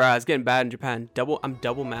getting bad. Bruh, it's getting bad in Japan. I'm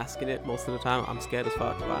double masking it most of the time. I'm scared as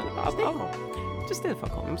fuck. Just stay the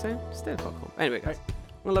fuck home. You know what I'm saying? Just stay the fuck home. Anyway, guys, I'm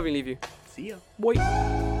gonna love you and leave you. See ya. Boy.